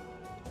deal.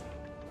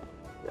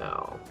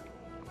 Now,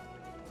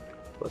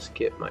 let's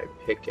get my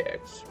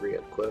pickaxe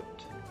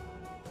re-equipped.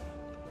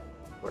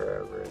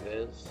 Wherever it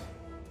is.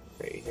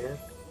 Right here.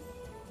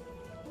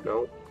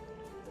 Nope.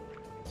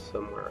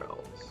 Somewhere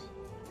else.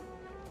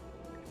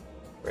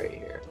 Right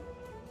here.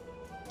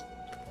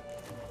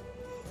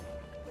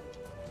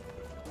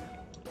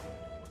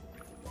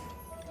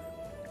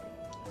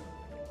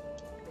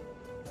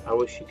 I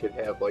wish you could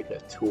have like a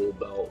tool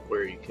belt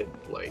where you could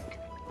like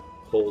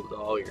hold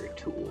all your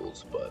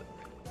tools, but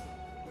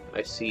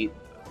I see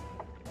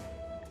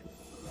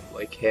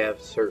like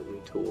have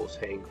certain tools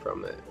hang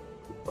from it,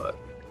 but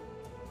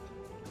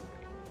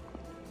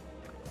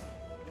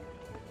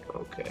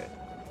okay.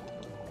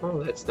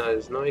 Oh, that's not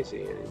as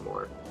noisy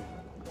anymore.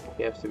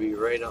 You have to be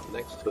right up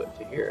next to it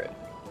to hear it.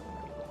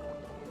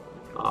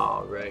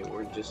 Alright,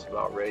 we're just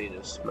about ready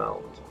to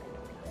smelt.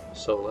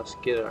 So let's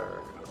get our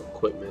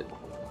equipment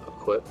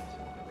equipped.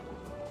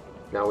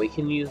 Now we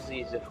can use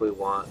these if we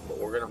want, but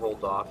we're going to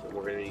hold off and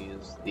we're going to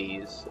use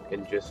these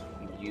and just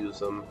use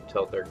them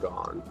till they're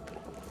gone.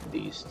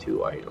 These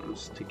two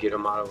items to get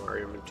them out of our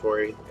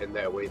inventory, and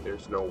that way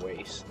there's no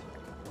waste.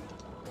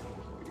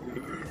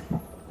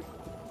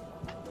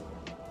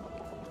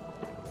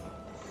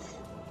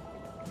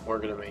 We're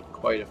going to make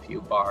quite a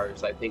few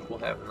bars. I think we'll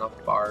have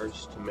enough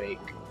bars to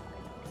make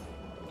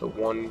the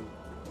one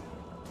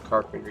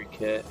carpentry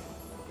kit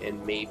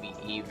and maybe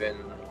even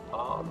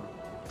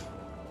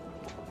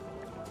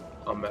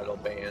a metal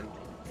band,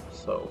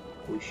 so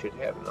we should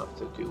have enough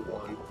to do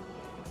one,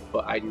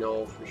 but I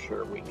know for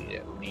sure we need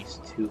at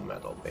least 2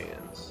 metal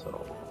bands,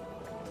 so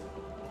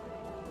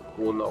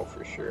we'll know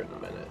for sure in a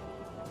minute.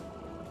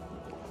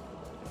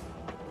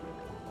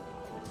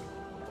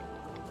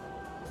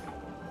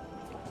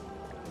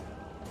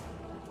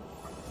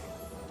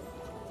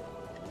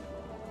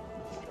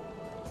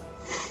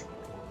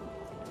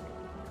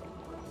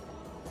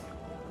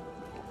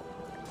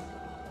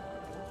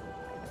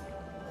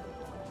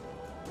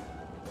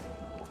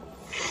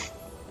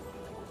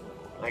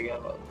 I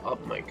gotta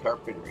up my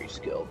carpentry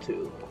skill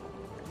too.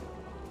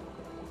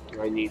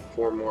 I need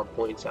 4 more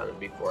points on it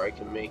before I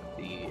can make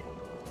the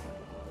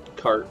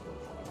cart.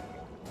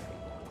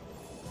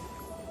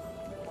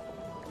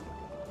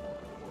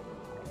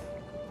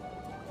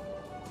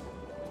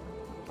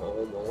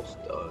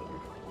 Almost done.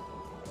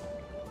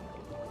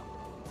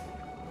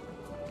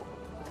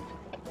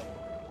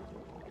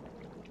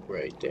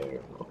 Right there.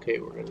 Okay,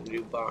 we're gonna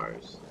do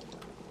bars.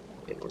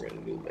 And we're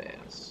gonna do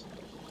mass.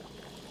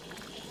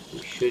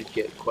 We should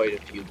get quite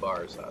a few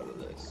bars out of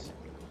this.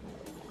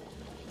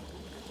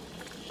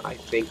 I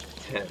think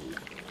 10.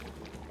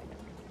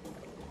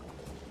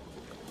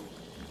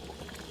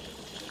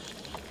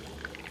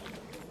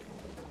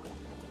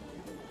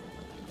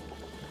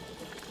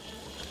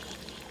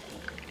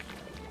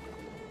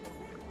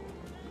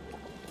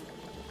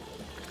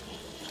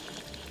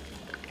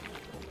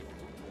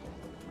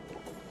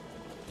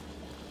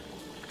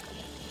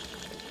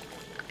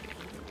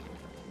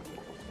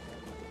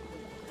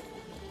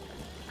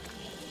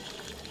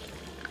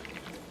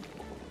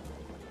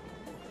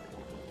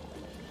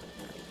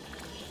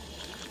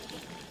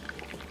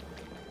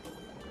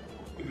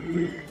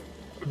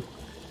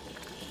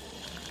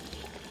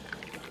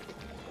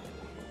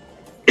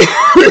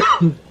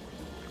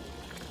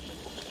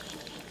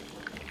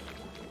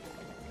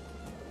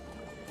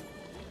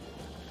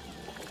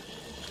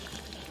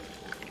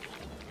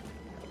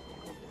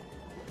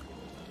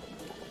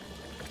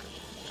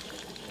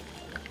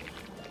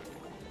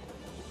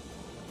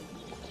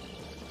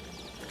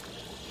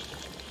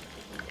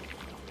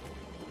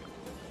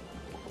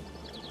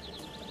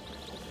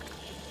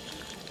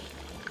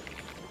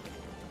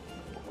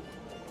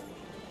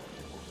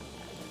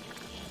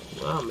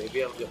 Well,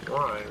 maybe I'll get more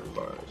iron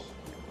bars.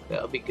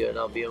 That'll be good.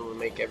 I'll be able to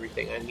make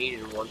everything I need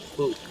in one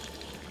swoop.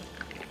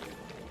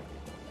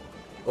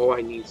 Oh,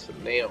 I need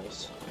some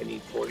nails. I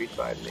need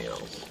 45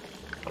 nails.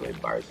 How many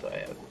bars do I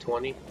have?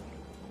 20?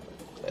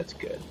 That's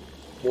good.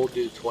 We'll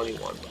do 21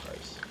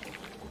 bars.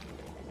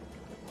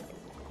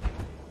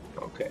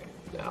 Okay,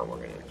 now we're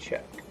going to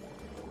check.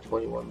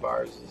 21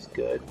 bars is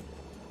good.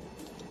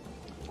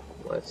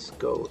 Let's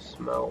go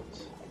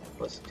smelt.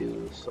 Let's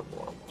do some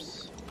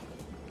lumps.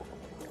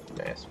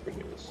 Mass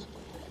produce.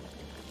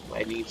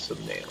 I need some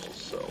nails,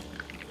 so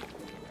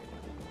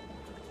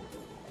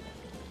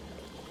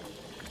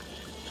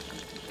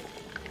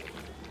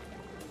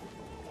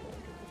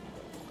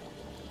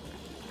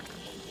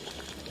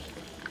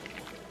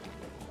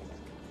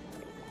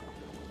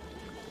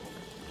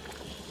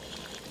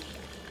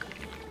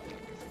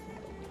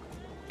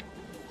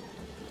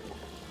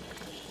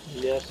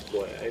Yes,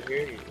 boy, I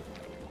hear you.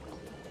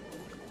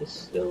 It's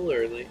still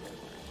early.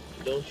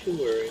 Don't you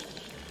worry.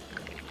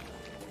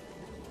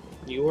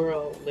 You were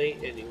out late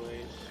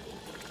anyways.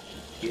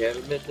 You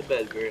haven't been to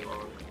bed very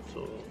long,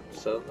 so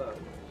settle down.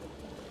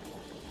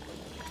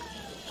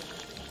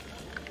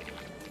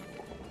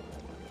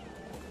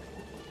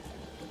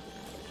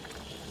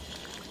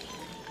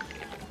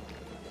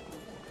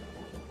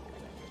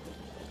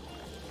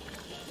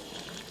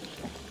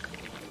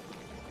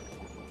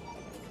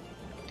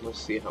 Let's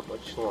see how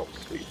much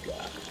lumps we've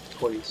got.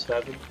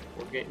 27.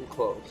 We're getting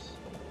close.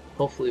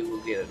 Hopefully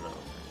we'll get enough.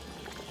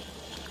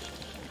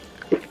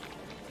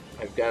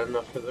 I've got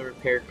enough for the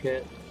repair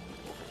kit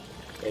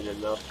and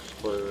enough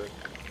for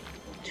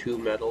 2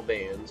 metal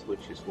bands,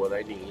 which is what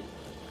I need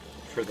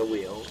for the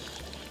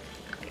wheels.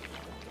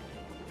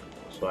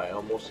 So I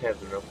almost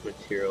have enough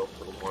material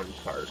for 1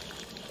 part.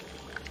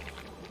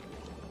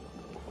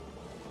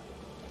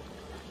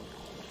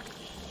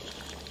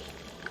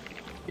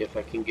 If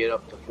I can get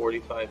up to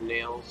 45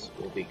 nails,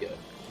 we'll be good.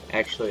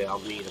 Actually, I'll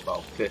need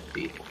about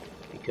 50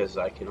 because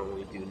I can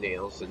only do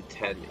nails in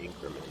 10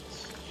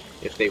 increments.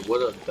 If they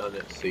would have done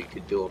it so you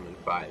could do them in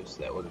 5s,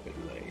 that would have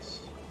been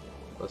nice.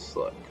 Let's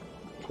look.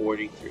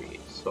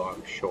 43, so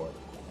I'm short.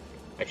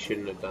 I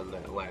shouldn't have done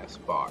that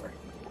last bar.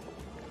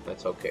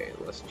 That's okay.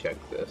 Let's check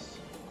this.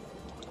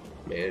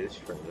 Manage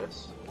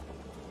furnace.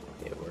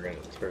 And we're going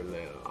to turn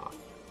that off.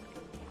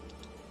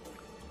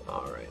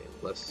 Alright,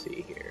 let's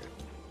see here.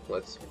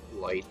 Let's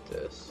light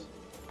this.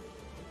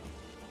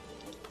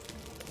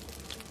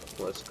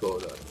 Let's go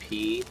to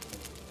P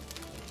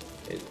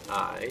and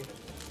I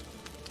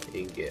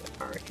and get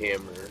our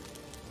hammer,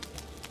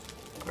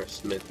 our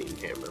smithing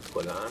hammer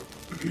put on.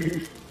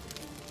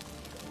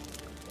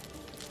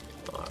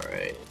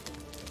 Alright,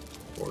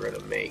 we're going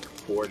to make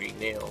 40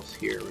 nails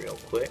here real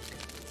quick.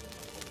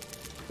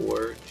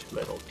 Forge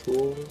metal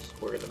tools,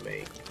 we're going to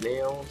make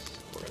nails,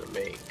 we're going to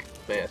make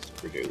mass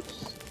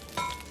produce.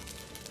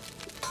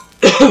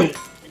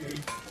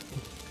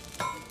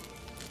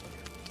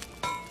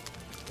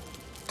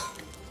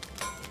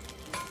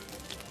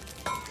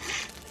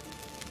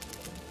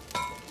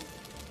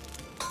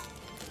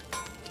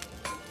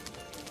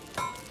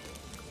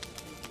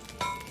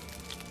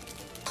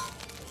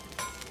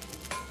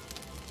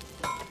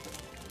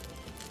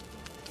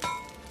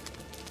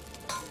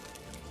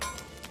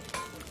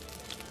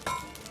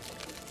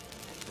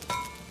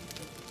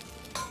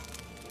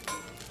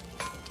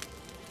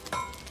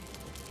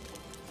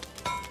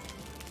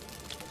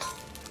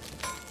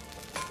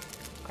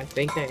 I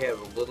think I have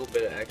a little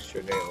bit of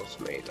extra nails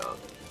made up,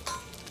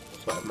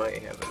 so I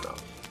might have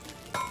enough.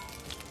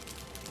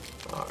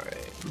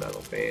 Alright,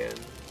 metal band.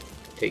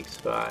 Takes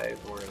 5.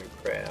 We're going to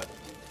craft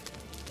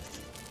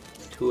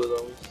 2 of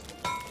those.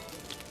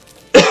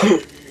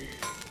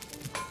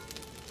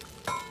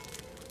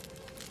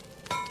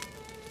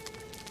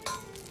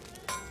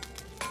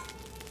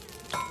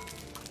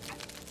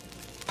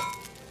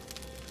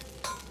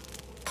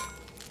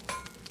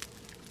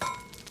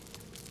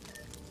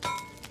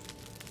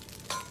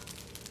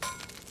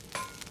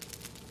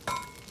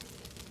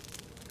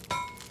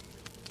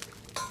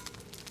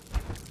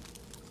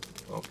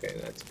 Okay,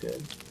 that's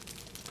good.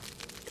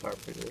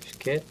 Carpenter's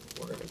kit,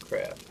 we're going to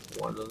craft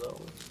 1 of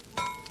those.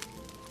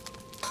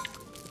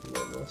 And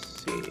then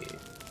let's see.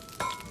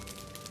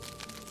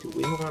 Do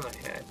we want a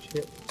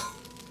hatchet?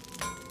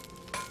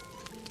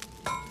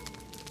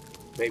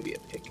 Maybe a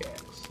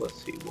pickaxe.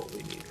 Let's see what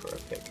we need for a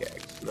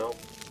pickaxe. Nope.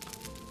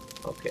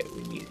 Okay,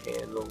 we need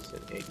handles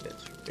and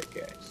ingots for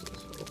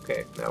pickaxes.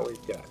 Okay, now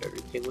we've got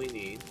everything we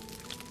need.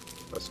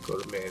 Let's go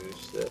to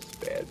manage this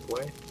bad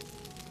boy.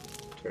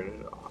 Turn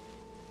it off.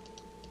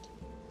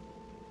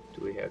 Do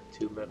we have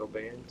 2 metal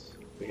bands?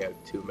 We have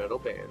 2 metal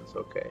bands,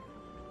 okay.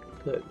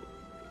 Good.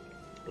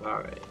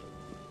 Alright.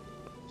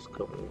 Let's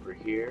come over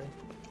here.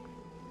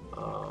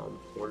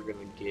 We're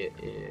gonna get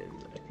in,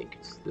 I think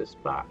it's this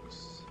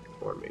box.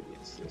 Or maybe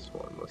it's this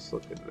one. Let's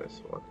look at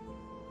this one.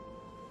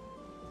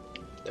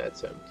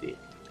 That's empty.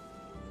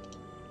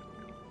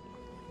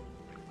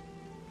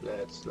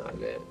 That's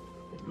not it.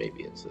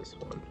 Maybe it's this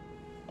one.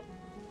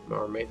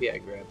 Or maybe I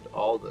grabbed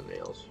all the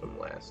nails from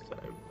last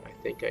time. I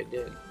think I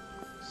did.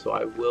 So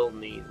I will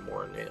need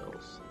more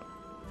nails.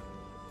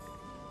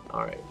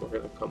 Alright, we're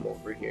going to come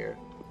over here.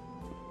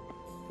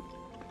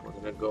 We're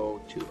going to go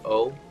to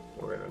O.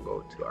 We're going to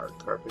go to our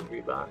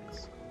carpentry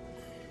box.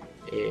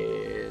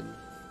 And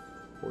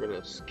we're going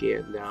to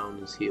scan down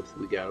and see if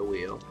we got a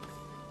wheel.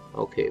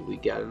 Okay, we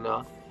got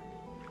enough.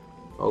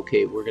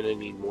 Okay, we're going to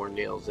need more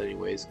nails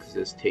anyways because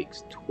this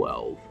takes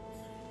 12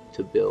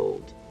 to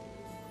build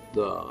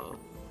the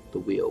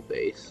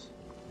wheelbase.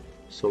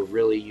 So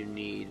really you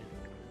need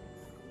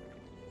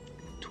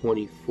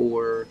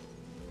 24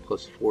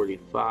 plus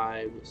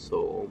 45,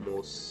 so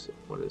almost,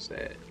 what is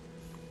that,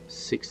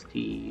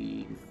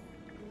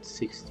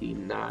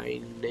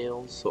 69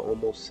 nails, so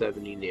almost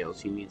 70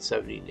 nails. You need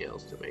 70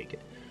 nails to make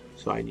it.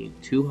 So I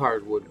need 2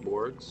 hardwood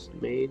boards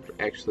made.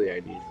 Actually, I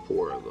need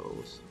 4 of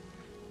those.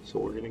 So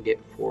we're going to get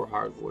 4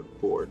 hardwood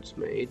boards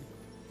made,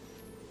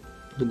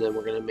 and then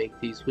we're going to make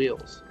these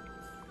wheels.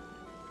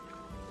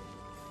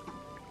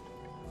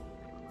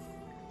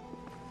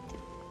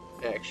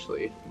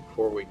 actually,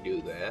 before we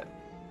do that,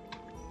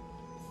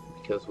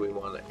 because we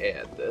want to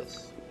add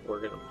this, we're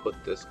going to put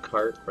this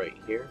cart right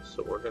here.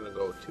 So we're going to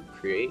go to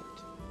create,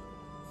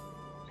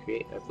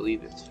 I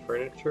believe it's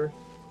furniture,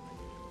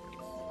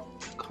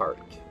 cart.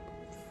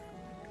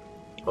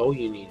 Oh,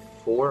 you need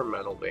 4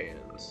 metal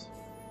bands.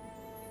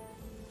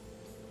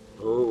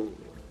 Oh,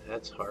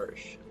 that's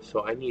harsh.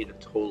 So I need a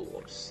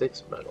total of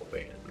 6 metal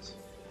bands.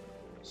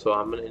 So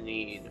I'm gonna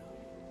need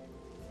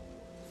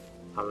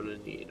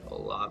a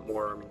lot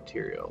more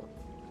material.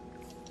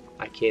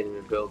 I can't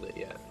even build it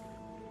yet.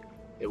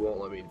 It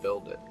won't let me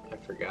build it. I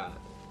forgot.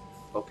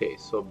 Okay,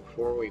 so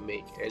before we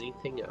make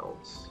anything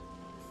else,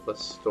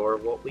 let's store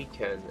what we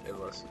can and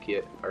let's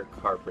get our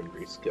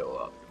carpentry skill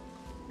up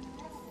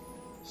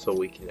so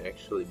we can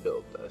actually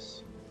build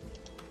this.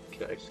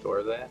 Can I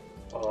store that?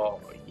 Oh,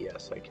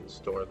 yes, I can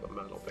store the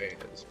metal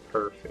bands.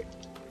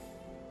 Perfect.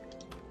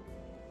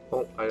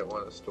 Oh, I don't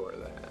want to store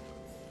that.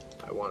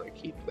 I want to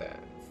keep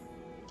that.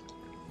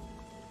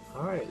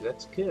 Alright,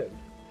 that's good.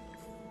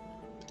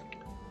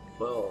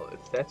 Well,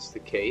 if that's the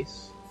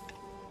case,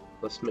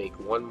 let's make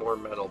 1 more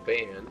metal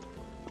band.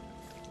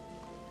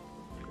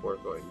 We're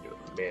going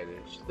to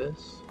manage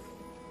this.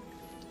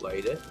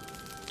 Light it.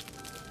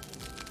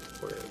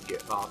 We're going to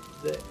get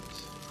off of it.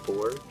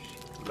 Forge,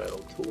 metal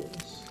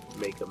tools,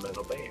 make a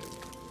metal band.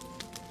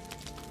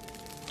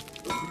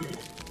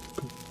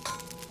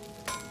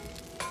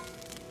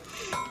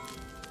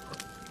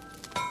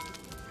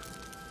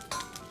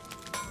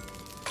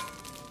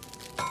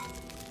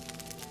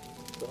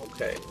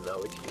 Okay, now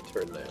we can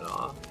turn that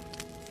off.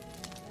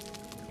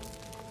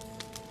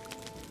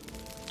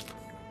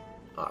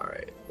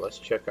 Alright, let's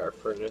check our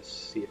furnace,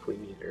 see if we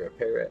need to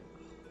repair it.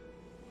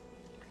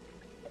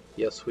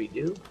 Yes, we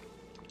do.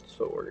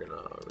 So we're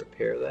gonna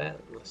repair that.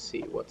 Let's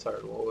see, what's our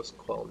lowest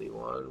quality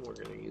one? We're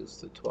gonna use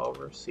the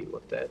 12er, see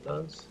what that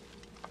does.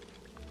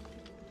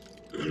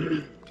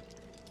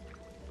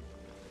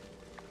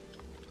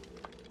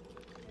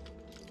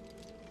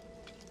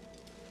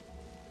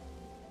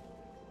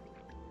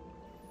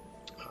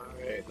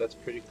 Alright, that's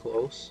pretty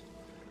close.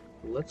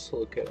 Let's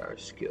look at our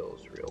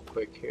skills real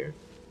quick here.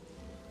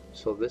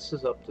 So this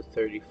is up to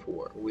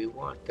 34. We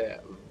want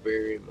that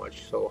very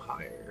much so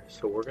higher.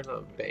 So we're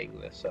gonna bang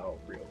this out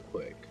real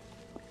quick.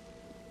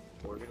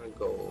 We're gonna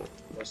go,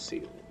 let's see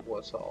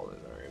what's all in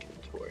our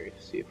inventory.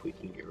 See if we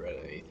can get rid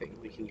of anything.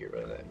 We can get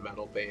rid of that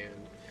metal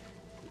band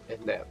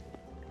and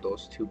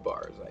those 2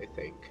 bars, I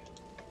think.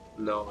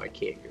 No, I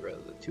can't get rid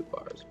of the 2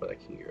 bars, but I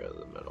can get rid of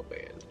the metal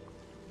band.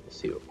 Let's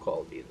see what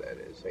quality that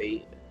is.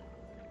 8.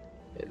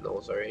 And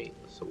those are 8,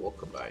 so we'll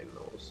combine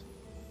those.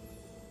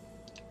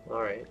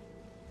 Alright.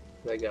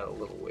 That got a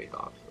little weight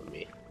off of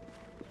me.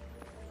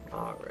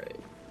 Alright.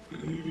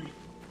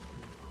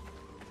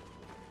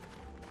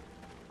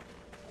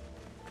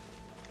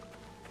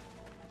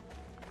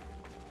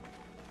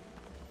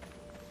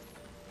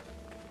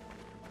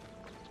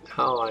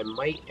 How I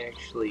might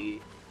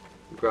actually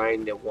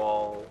grind a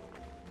wall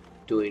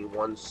doing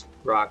 1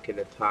 rock at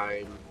a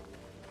time,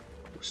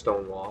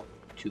 stone wall,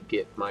 to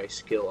get my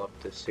skill up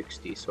to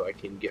 60 so I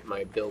can get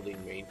my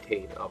building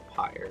maintained up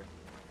higher,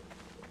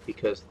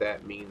 because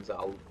that means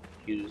I'll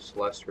use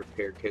less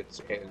repair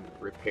kits and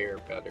repair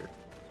better.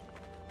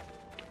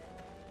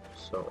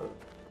 So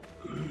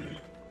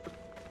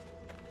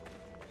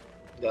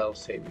that'll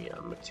save me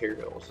on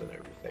materials and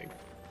everything.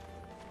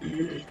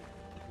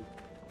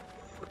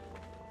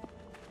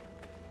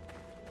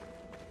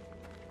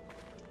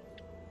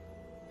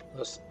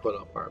 Let's put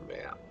up our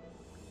map.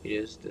 It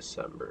is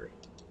December.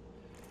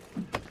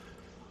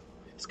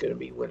 It's gonna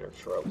be winter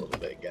for a little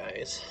bit,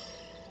 guys.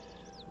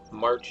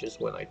 March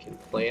is when I can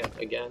plant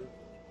again.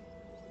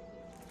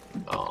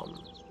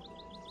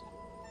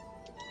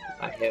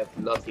 I have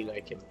nothing I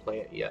can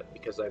plant yet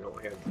because I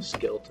don't have the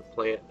skill to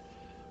plant.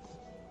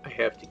 I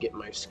have to get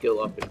my skill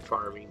up in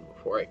farming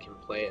before I can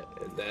plant,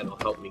 and that'll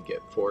help me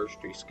get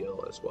forestry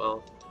skill as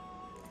well.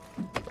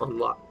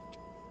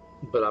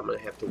 But I'm gonna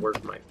have to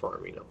work my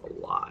farming up a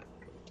lot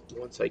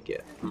once I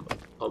get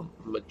a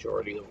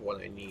majority of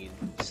what I need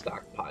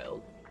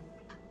stockpiled.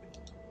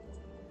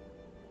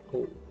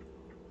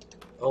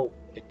 Oh,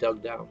 it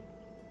dug down.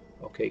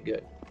 Okay,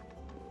 good.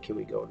 Can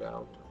we go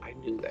down? I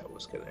knew that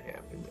was gonna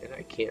happen, and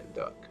I can't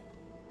duck.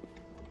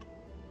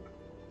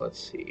 Let's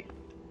see.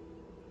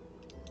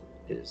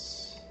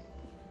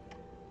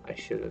 I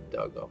should have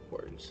dug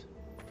upwards.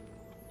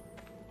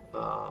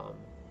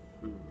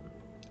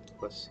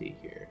 Let's see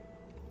here.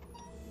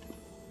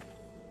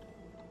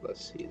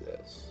 Let's see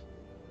this.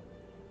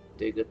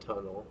 Dig a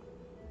tunnel.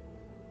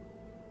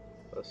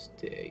 Let's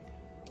dig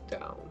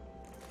down.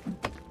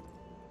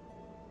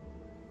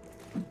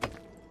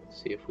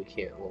 See if we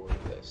can't lower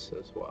this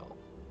as well.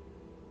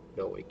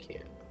 No, we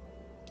can't.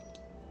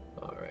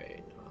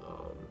 Alright,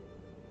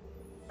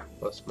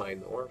 let's mine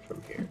the ore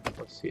from here.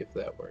 Let's see if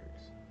that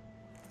works.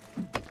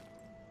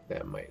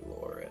 That might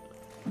lower it.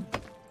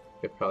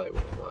 It probably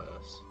won't let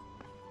us.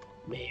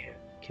 Man,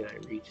 can I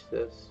reach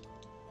this?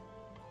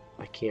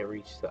 I can't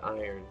reach the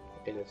iron,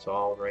 and it's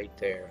all right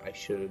there. I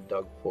should have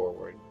dug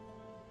forward.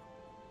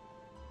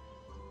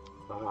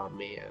 Oh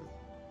man,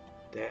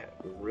 that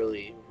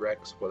really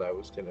wrecks what I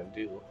was gonna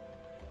do,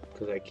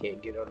 because I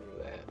can't get under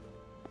that.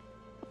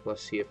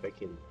 Let's see if I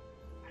can.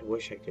 I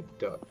wish I could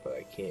duck, but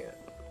I can't.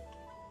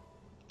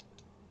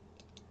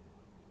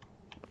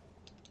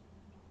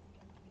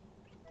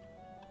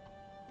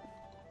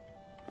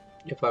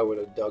 If I would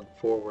have dug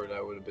forward,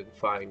 I would have been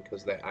fine,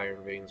 because that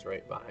iron vein's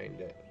right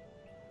behind it.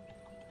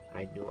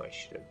 I knew I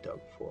should have dug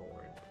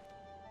forward.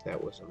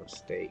 That was a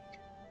mistake.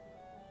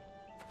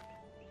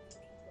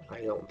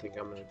 I don't think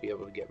I'm going to be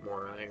able to get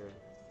more iron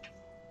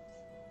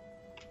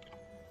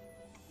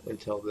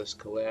until this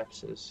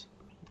collapses.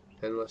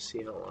 And let's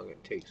see how long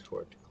it takes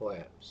for it to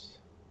collapse.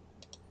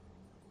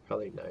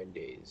 Probably 9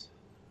 days.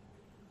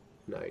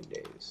 9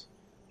 days.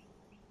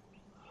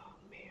 Oh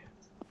man.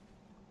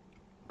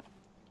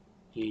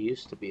 You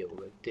used to be able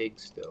to dig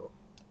still.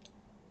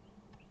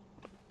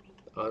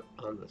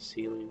 On the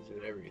ceilings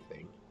and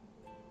everything.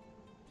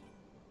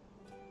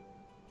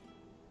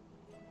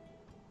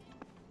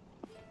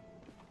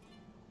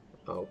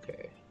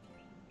 Okay.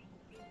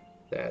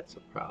 That's a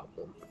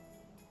problem.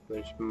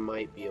 There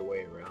might be a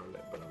way around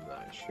it, but I'm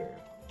not sure.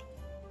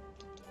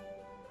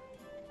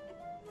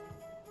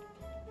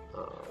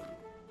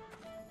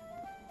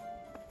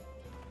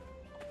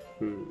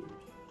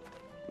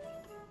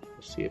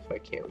 Let's see if I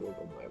can't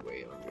wiggle my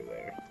way under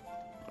there.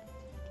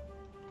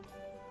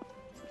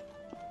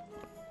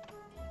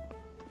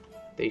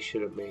 They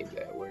should have made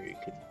that where you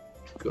could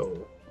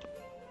go.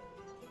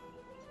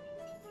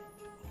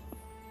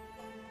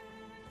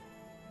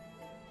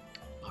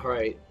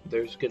 Alright,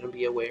 there's going to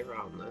be a way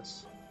around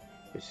this.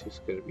 It's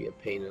just going to be a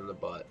pain in the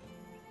butt.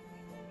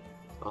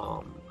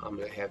 I'm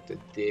going to have to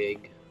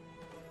dig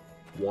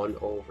one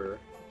over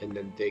and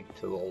then dig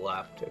to the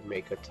left and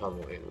make a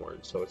tunnel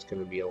inward. So it's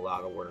going to be a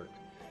lot of work,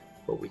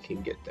 but we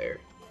can get there.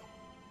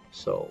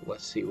 So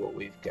let's see what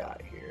we've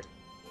got here.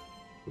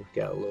 We've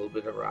got a little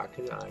bit of rock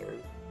and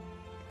iron.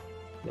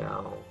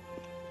 Now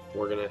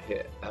we're going to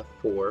hit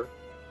F4,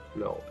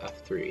 no,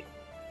 F3.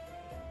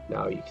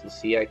 Now you can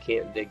see I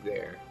can't dig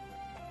there.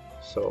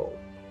 So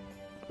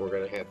we're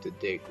going to have to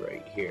dig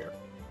right here.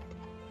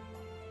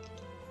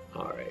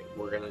 Alright,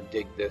 we're going to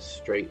dig this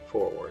straight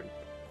forward.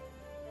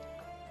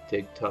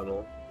 Dig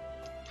tunnel,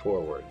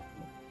 forward.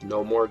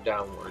 No more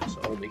downwards,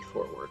 only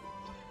forward.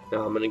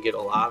 Now I'm going to get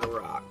a lot of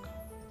rock.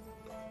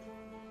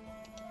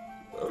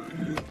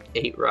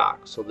 8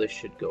 rocks, so this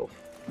should go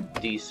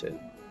decent.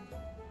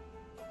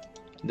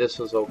 This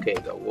was okay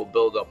though. We'll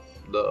build up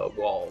the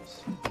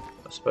walls,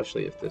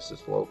 especially if this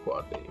is low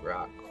quality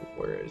rock.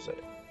 Where is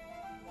it?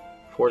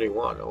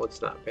 41. Oh,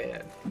 it's not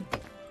bad.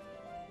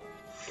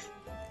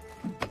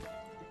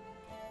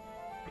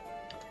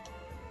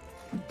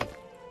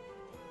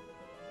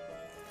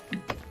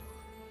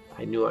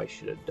 I knew I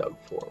should have dug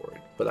forward,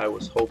 but I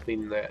was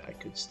hoping that I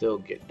could still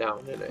get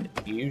down in it.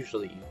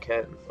 Usually you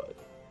can, but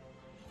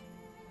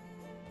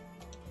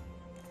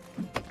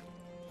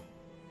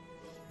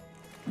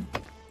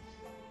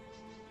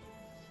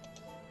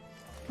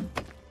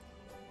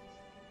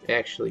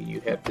actually you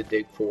have to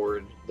dig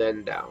forward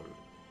then down,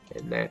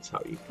 and that's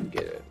how you can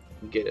get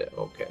it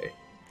okay.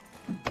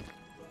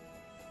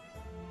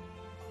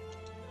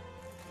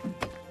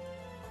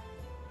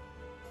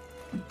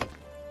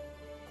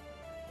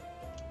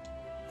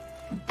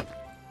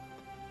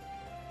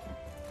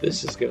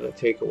 This is gonna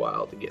take a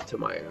while to get to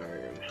my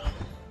iron.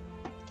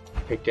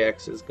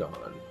 Pickaxe is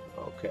gone.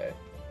 Okay.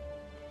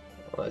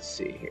 Let's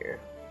see here.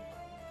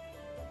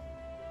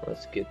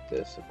 Let's get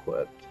this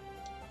equipped.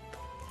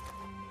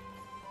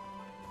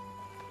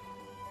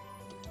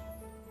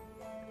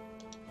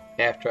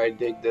 After I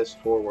dig this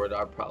forward,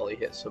 I'll probably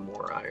hit some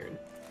more iron.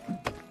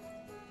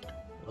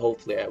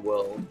 Hopefully I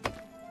will.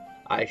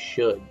 I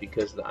should,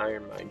 because the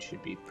iron mine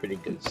should be pretty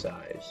good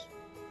size.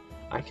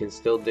 I can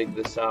still dig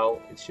this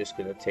out, it's just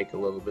going to take a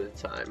little bit of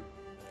time.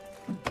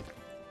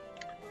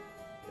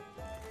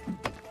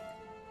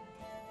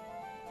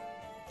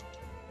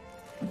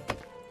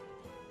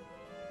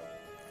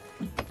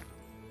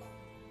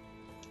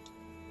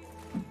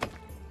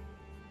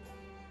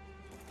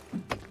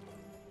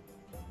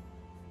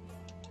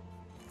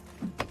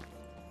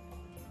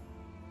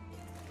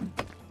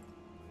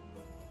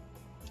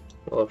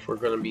 Well, if we're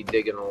going to be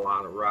digging a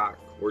lot of rock,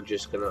 we're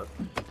just going to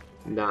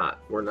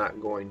we're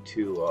not going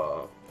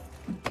to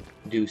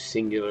do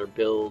singular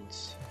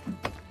builds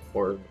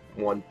or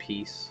one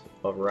piece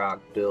of rock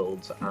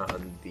builds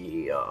on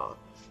the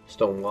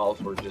stone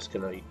walls. We're just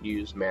going to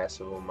use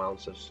massive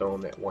amounts of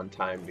stone at one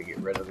time to get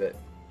rid of it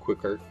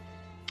quicker,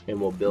 and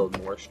we'll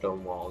build more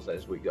stone walls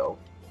as we go.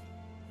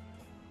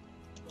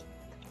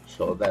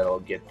 So that'll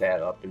get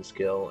that up in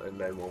skill, and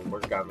then we'll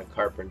work on the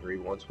carpentry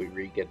once we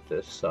re-get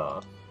this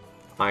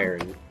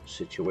iron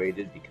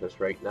situated, because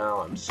right now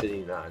I'm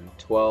sitting on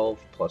 12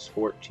 plus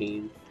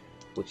 14,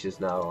 which is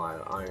not a lot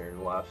of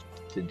iron left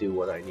to do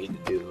what I need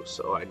to do,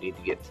 so I need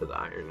to get to the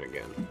iron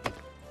again.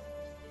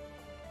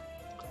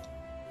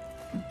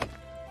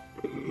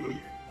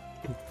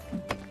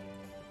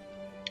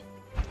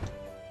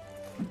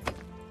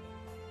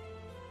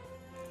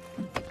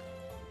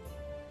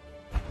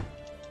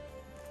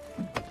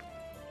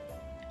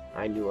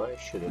 I knew I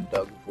should have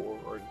dug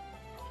forward.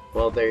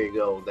 Well, there you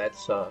go.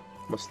 That's a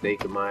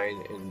mistake of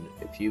mine. And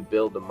if you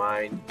build a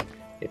mine,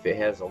 if it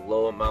has a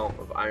low amount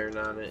of iron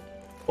on it,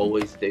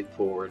 always dig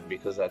forward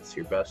because that's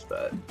your best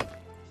bet.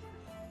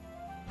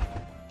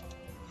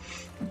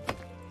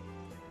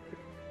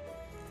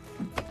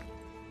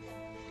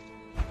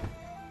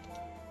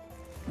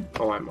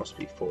 Oh, I must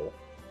be full.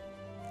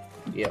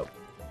 Yep,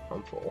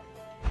 I'm full.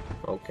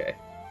 Okay,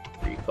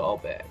 recall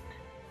back.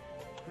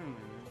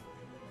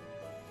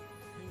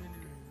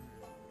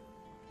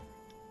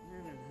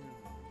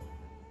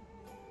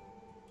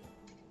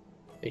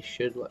 They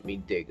should let me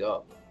dig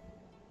up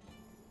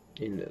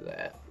into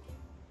that.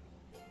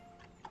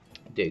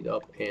 Dig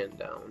up and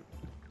down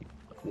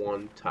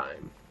one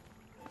time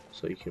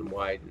so you can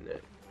widen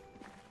it.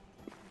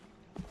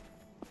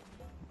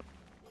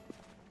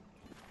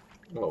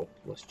 Oh,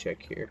 let's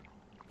check here.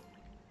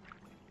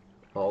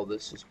 All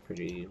this is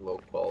pretty low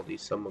quality.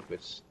 Some of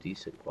it's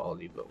decent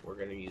quality, but we're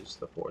going to use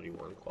the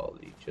 41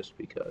 quality just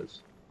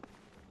because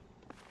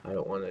I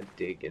don't want to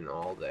dig in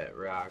all that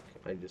rock.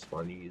 I just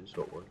want to use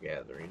what we're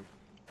gathering.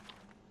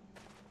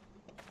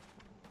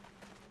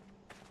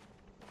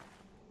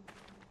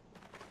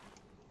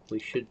 We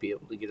should be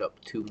able to get up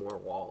 2 more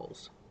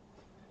walls.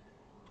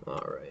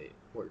 Alright,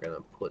 we're going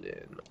to put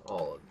in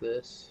all of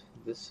this.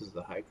 This is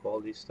the high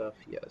quality stuff?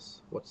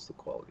 Yes. What's the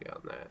quality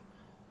on that?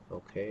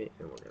 Okay,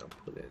 and we're going to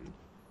put in,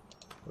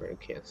 we're going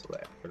to cancel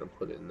that. We're going to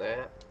put in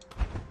that.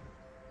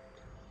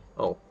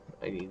 Oh,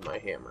 I need my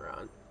hammer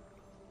on.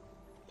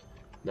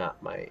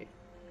 Not my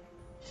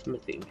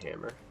smithing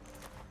hammer,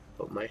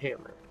 but my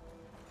hammer.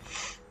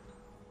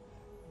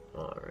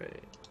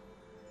 Alright.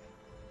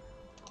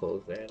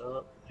 Close that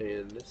up,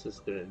 and this is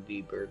going to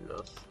deburden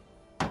us.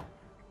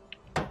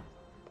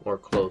 Or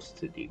close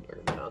to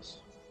deburden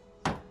us.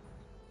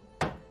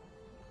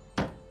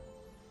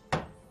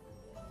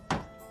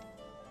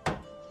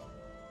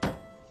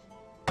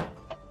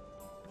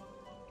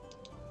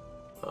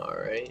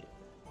 Alright,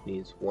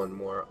 needs one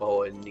more.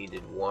 Oh, it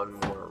needed one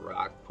more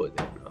rock put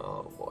in.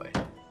 Oh boy.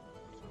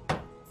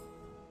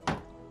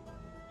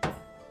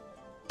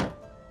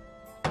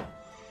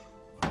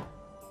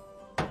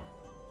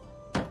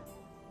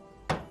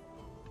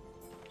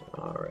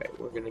 Alright,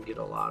 we're gonna get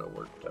a lot of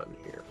work done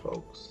here,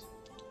 folks.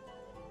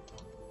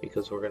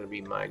 Because we're gonna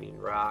be mining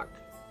rock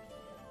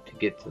to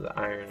get to the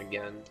iron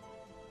again.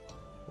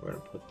 We're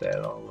gonna put that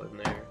all in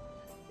there.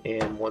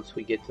 And once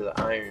we get to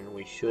the iron,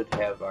 we should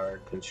have our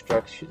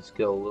construction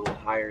skill a little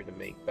higher to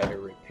make better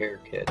repair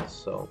kits,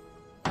 so.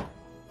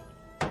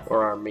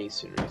 Or our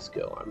masonry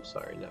skill, I'm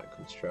sorry, not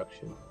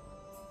construction.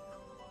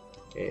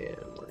 And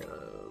we're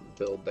gonna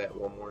build that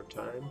one more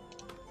time.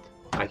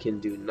 I can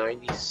do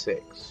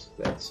 96,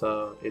 that's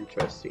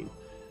interesting.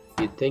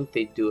 You'd think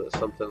they'd do it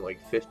something like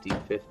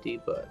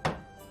 50-50, but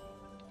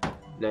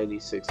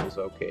 96 is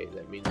okay.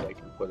 That means I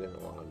can put in a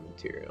lot of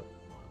material.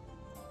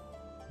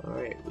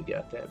 Alright, we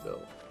got that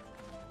built.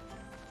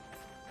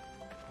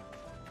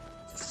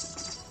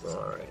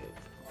 Alright.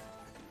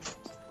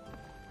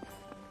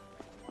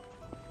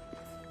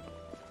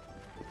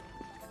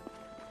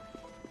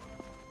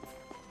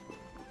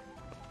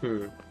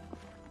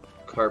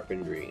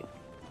 Carpentry.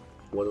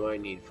 What do I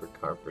need for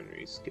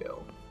carpentry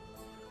skill?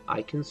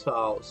 I can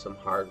saw out some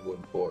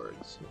hardwood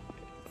boards.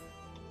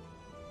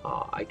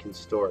 I can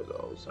store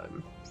those.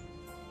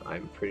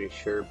 I'm pretty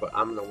sure, but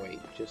I'm gonna wait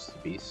just to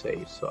be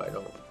safe so I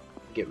don't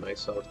get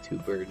myself too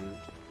burdened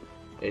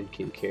and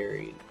can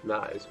carry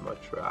not as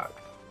much rock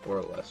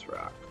or less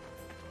rock.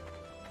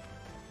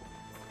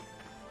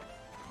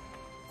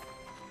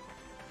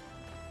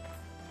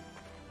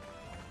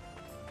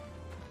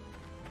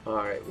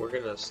 Alright, we're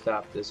gonna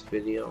stop this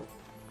video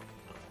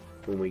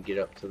when we get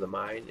up to the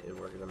mine, and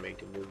we're gonna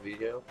make a new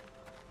video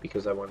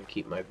because I want to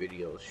keep my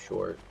videos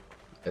short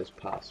as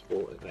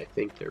possible, and I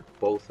think they're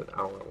both an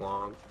hour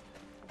long,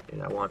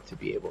 and I want to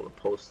be able to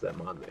post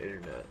them on the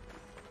internet.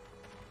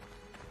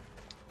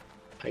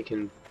 I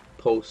can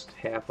post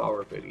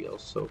half-hour videos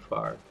so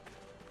far.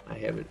 I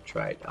haven't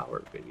tried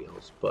hour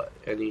videos, but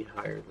any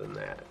higher than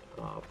that,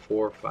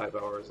 4 or 5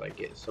 hours, I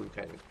get some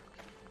kind of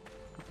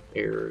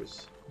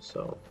errors.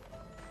 So,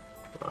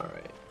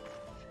 alright,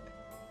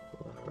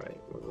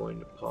 we're going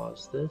to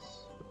pause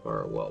this,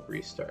 or well,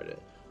 restart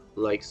it.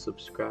 Like,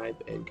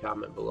 subscribe, and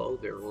comment below.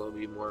 There will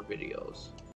be more videos.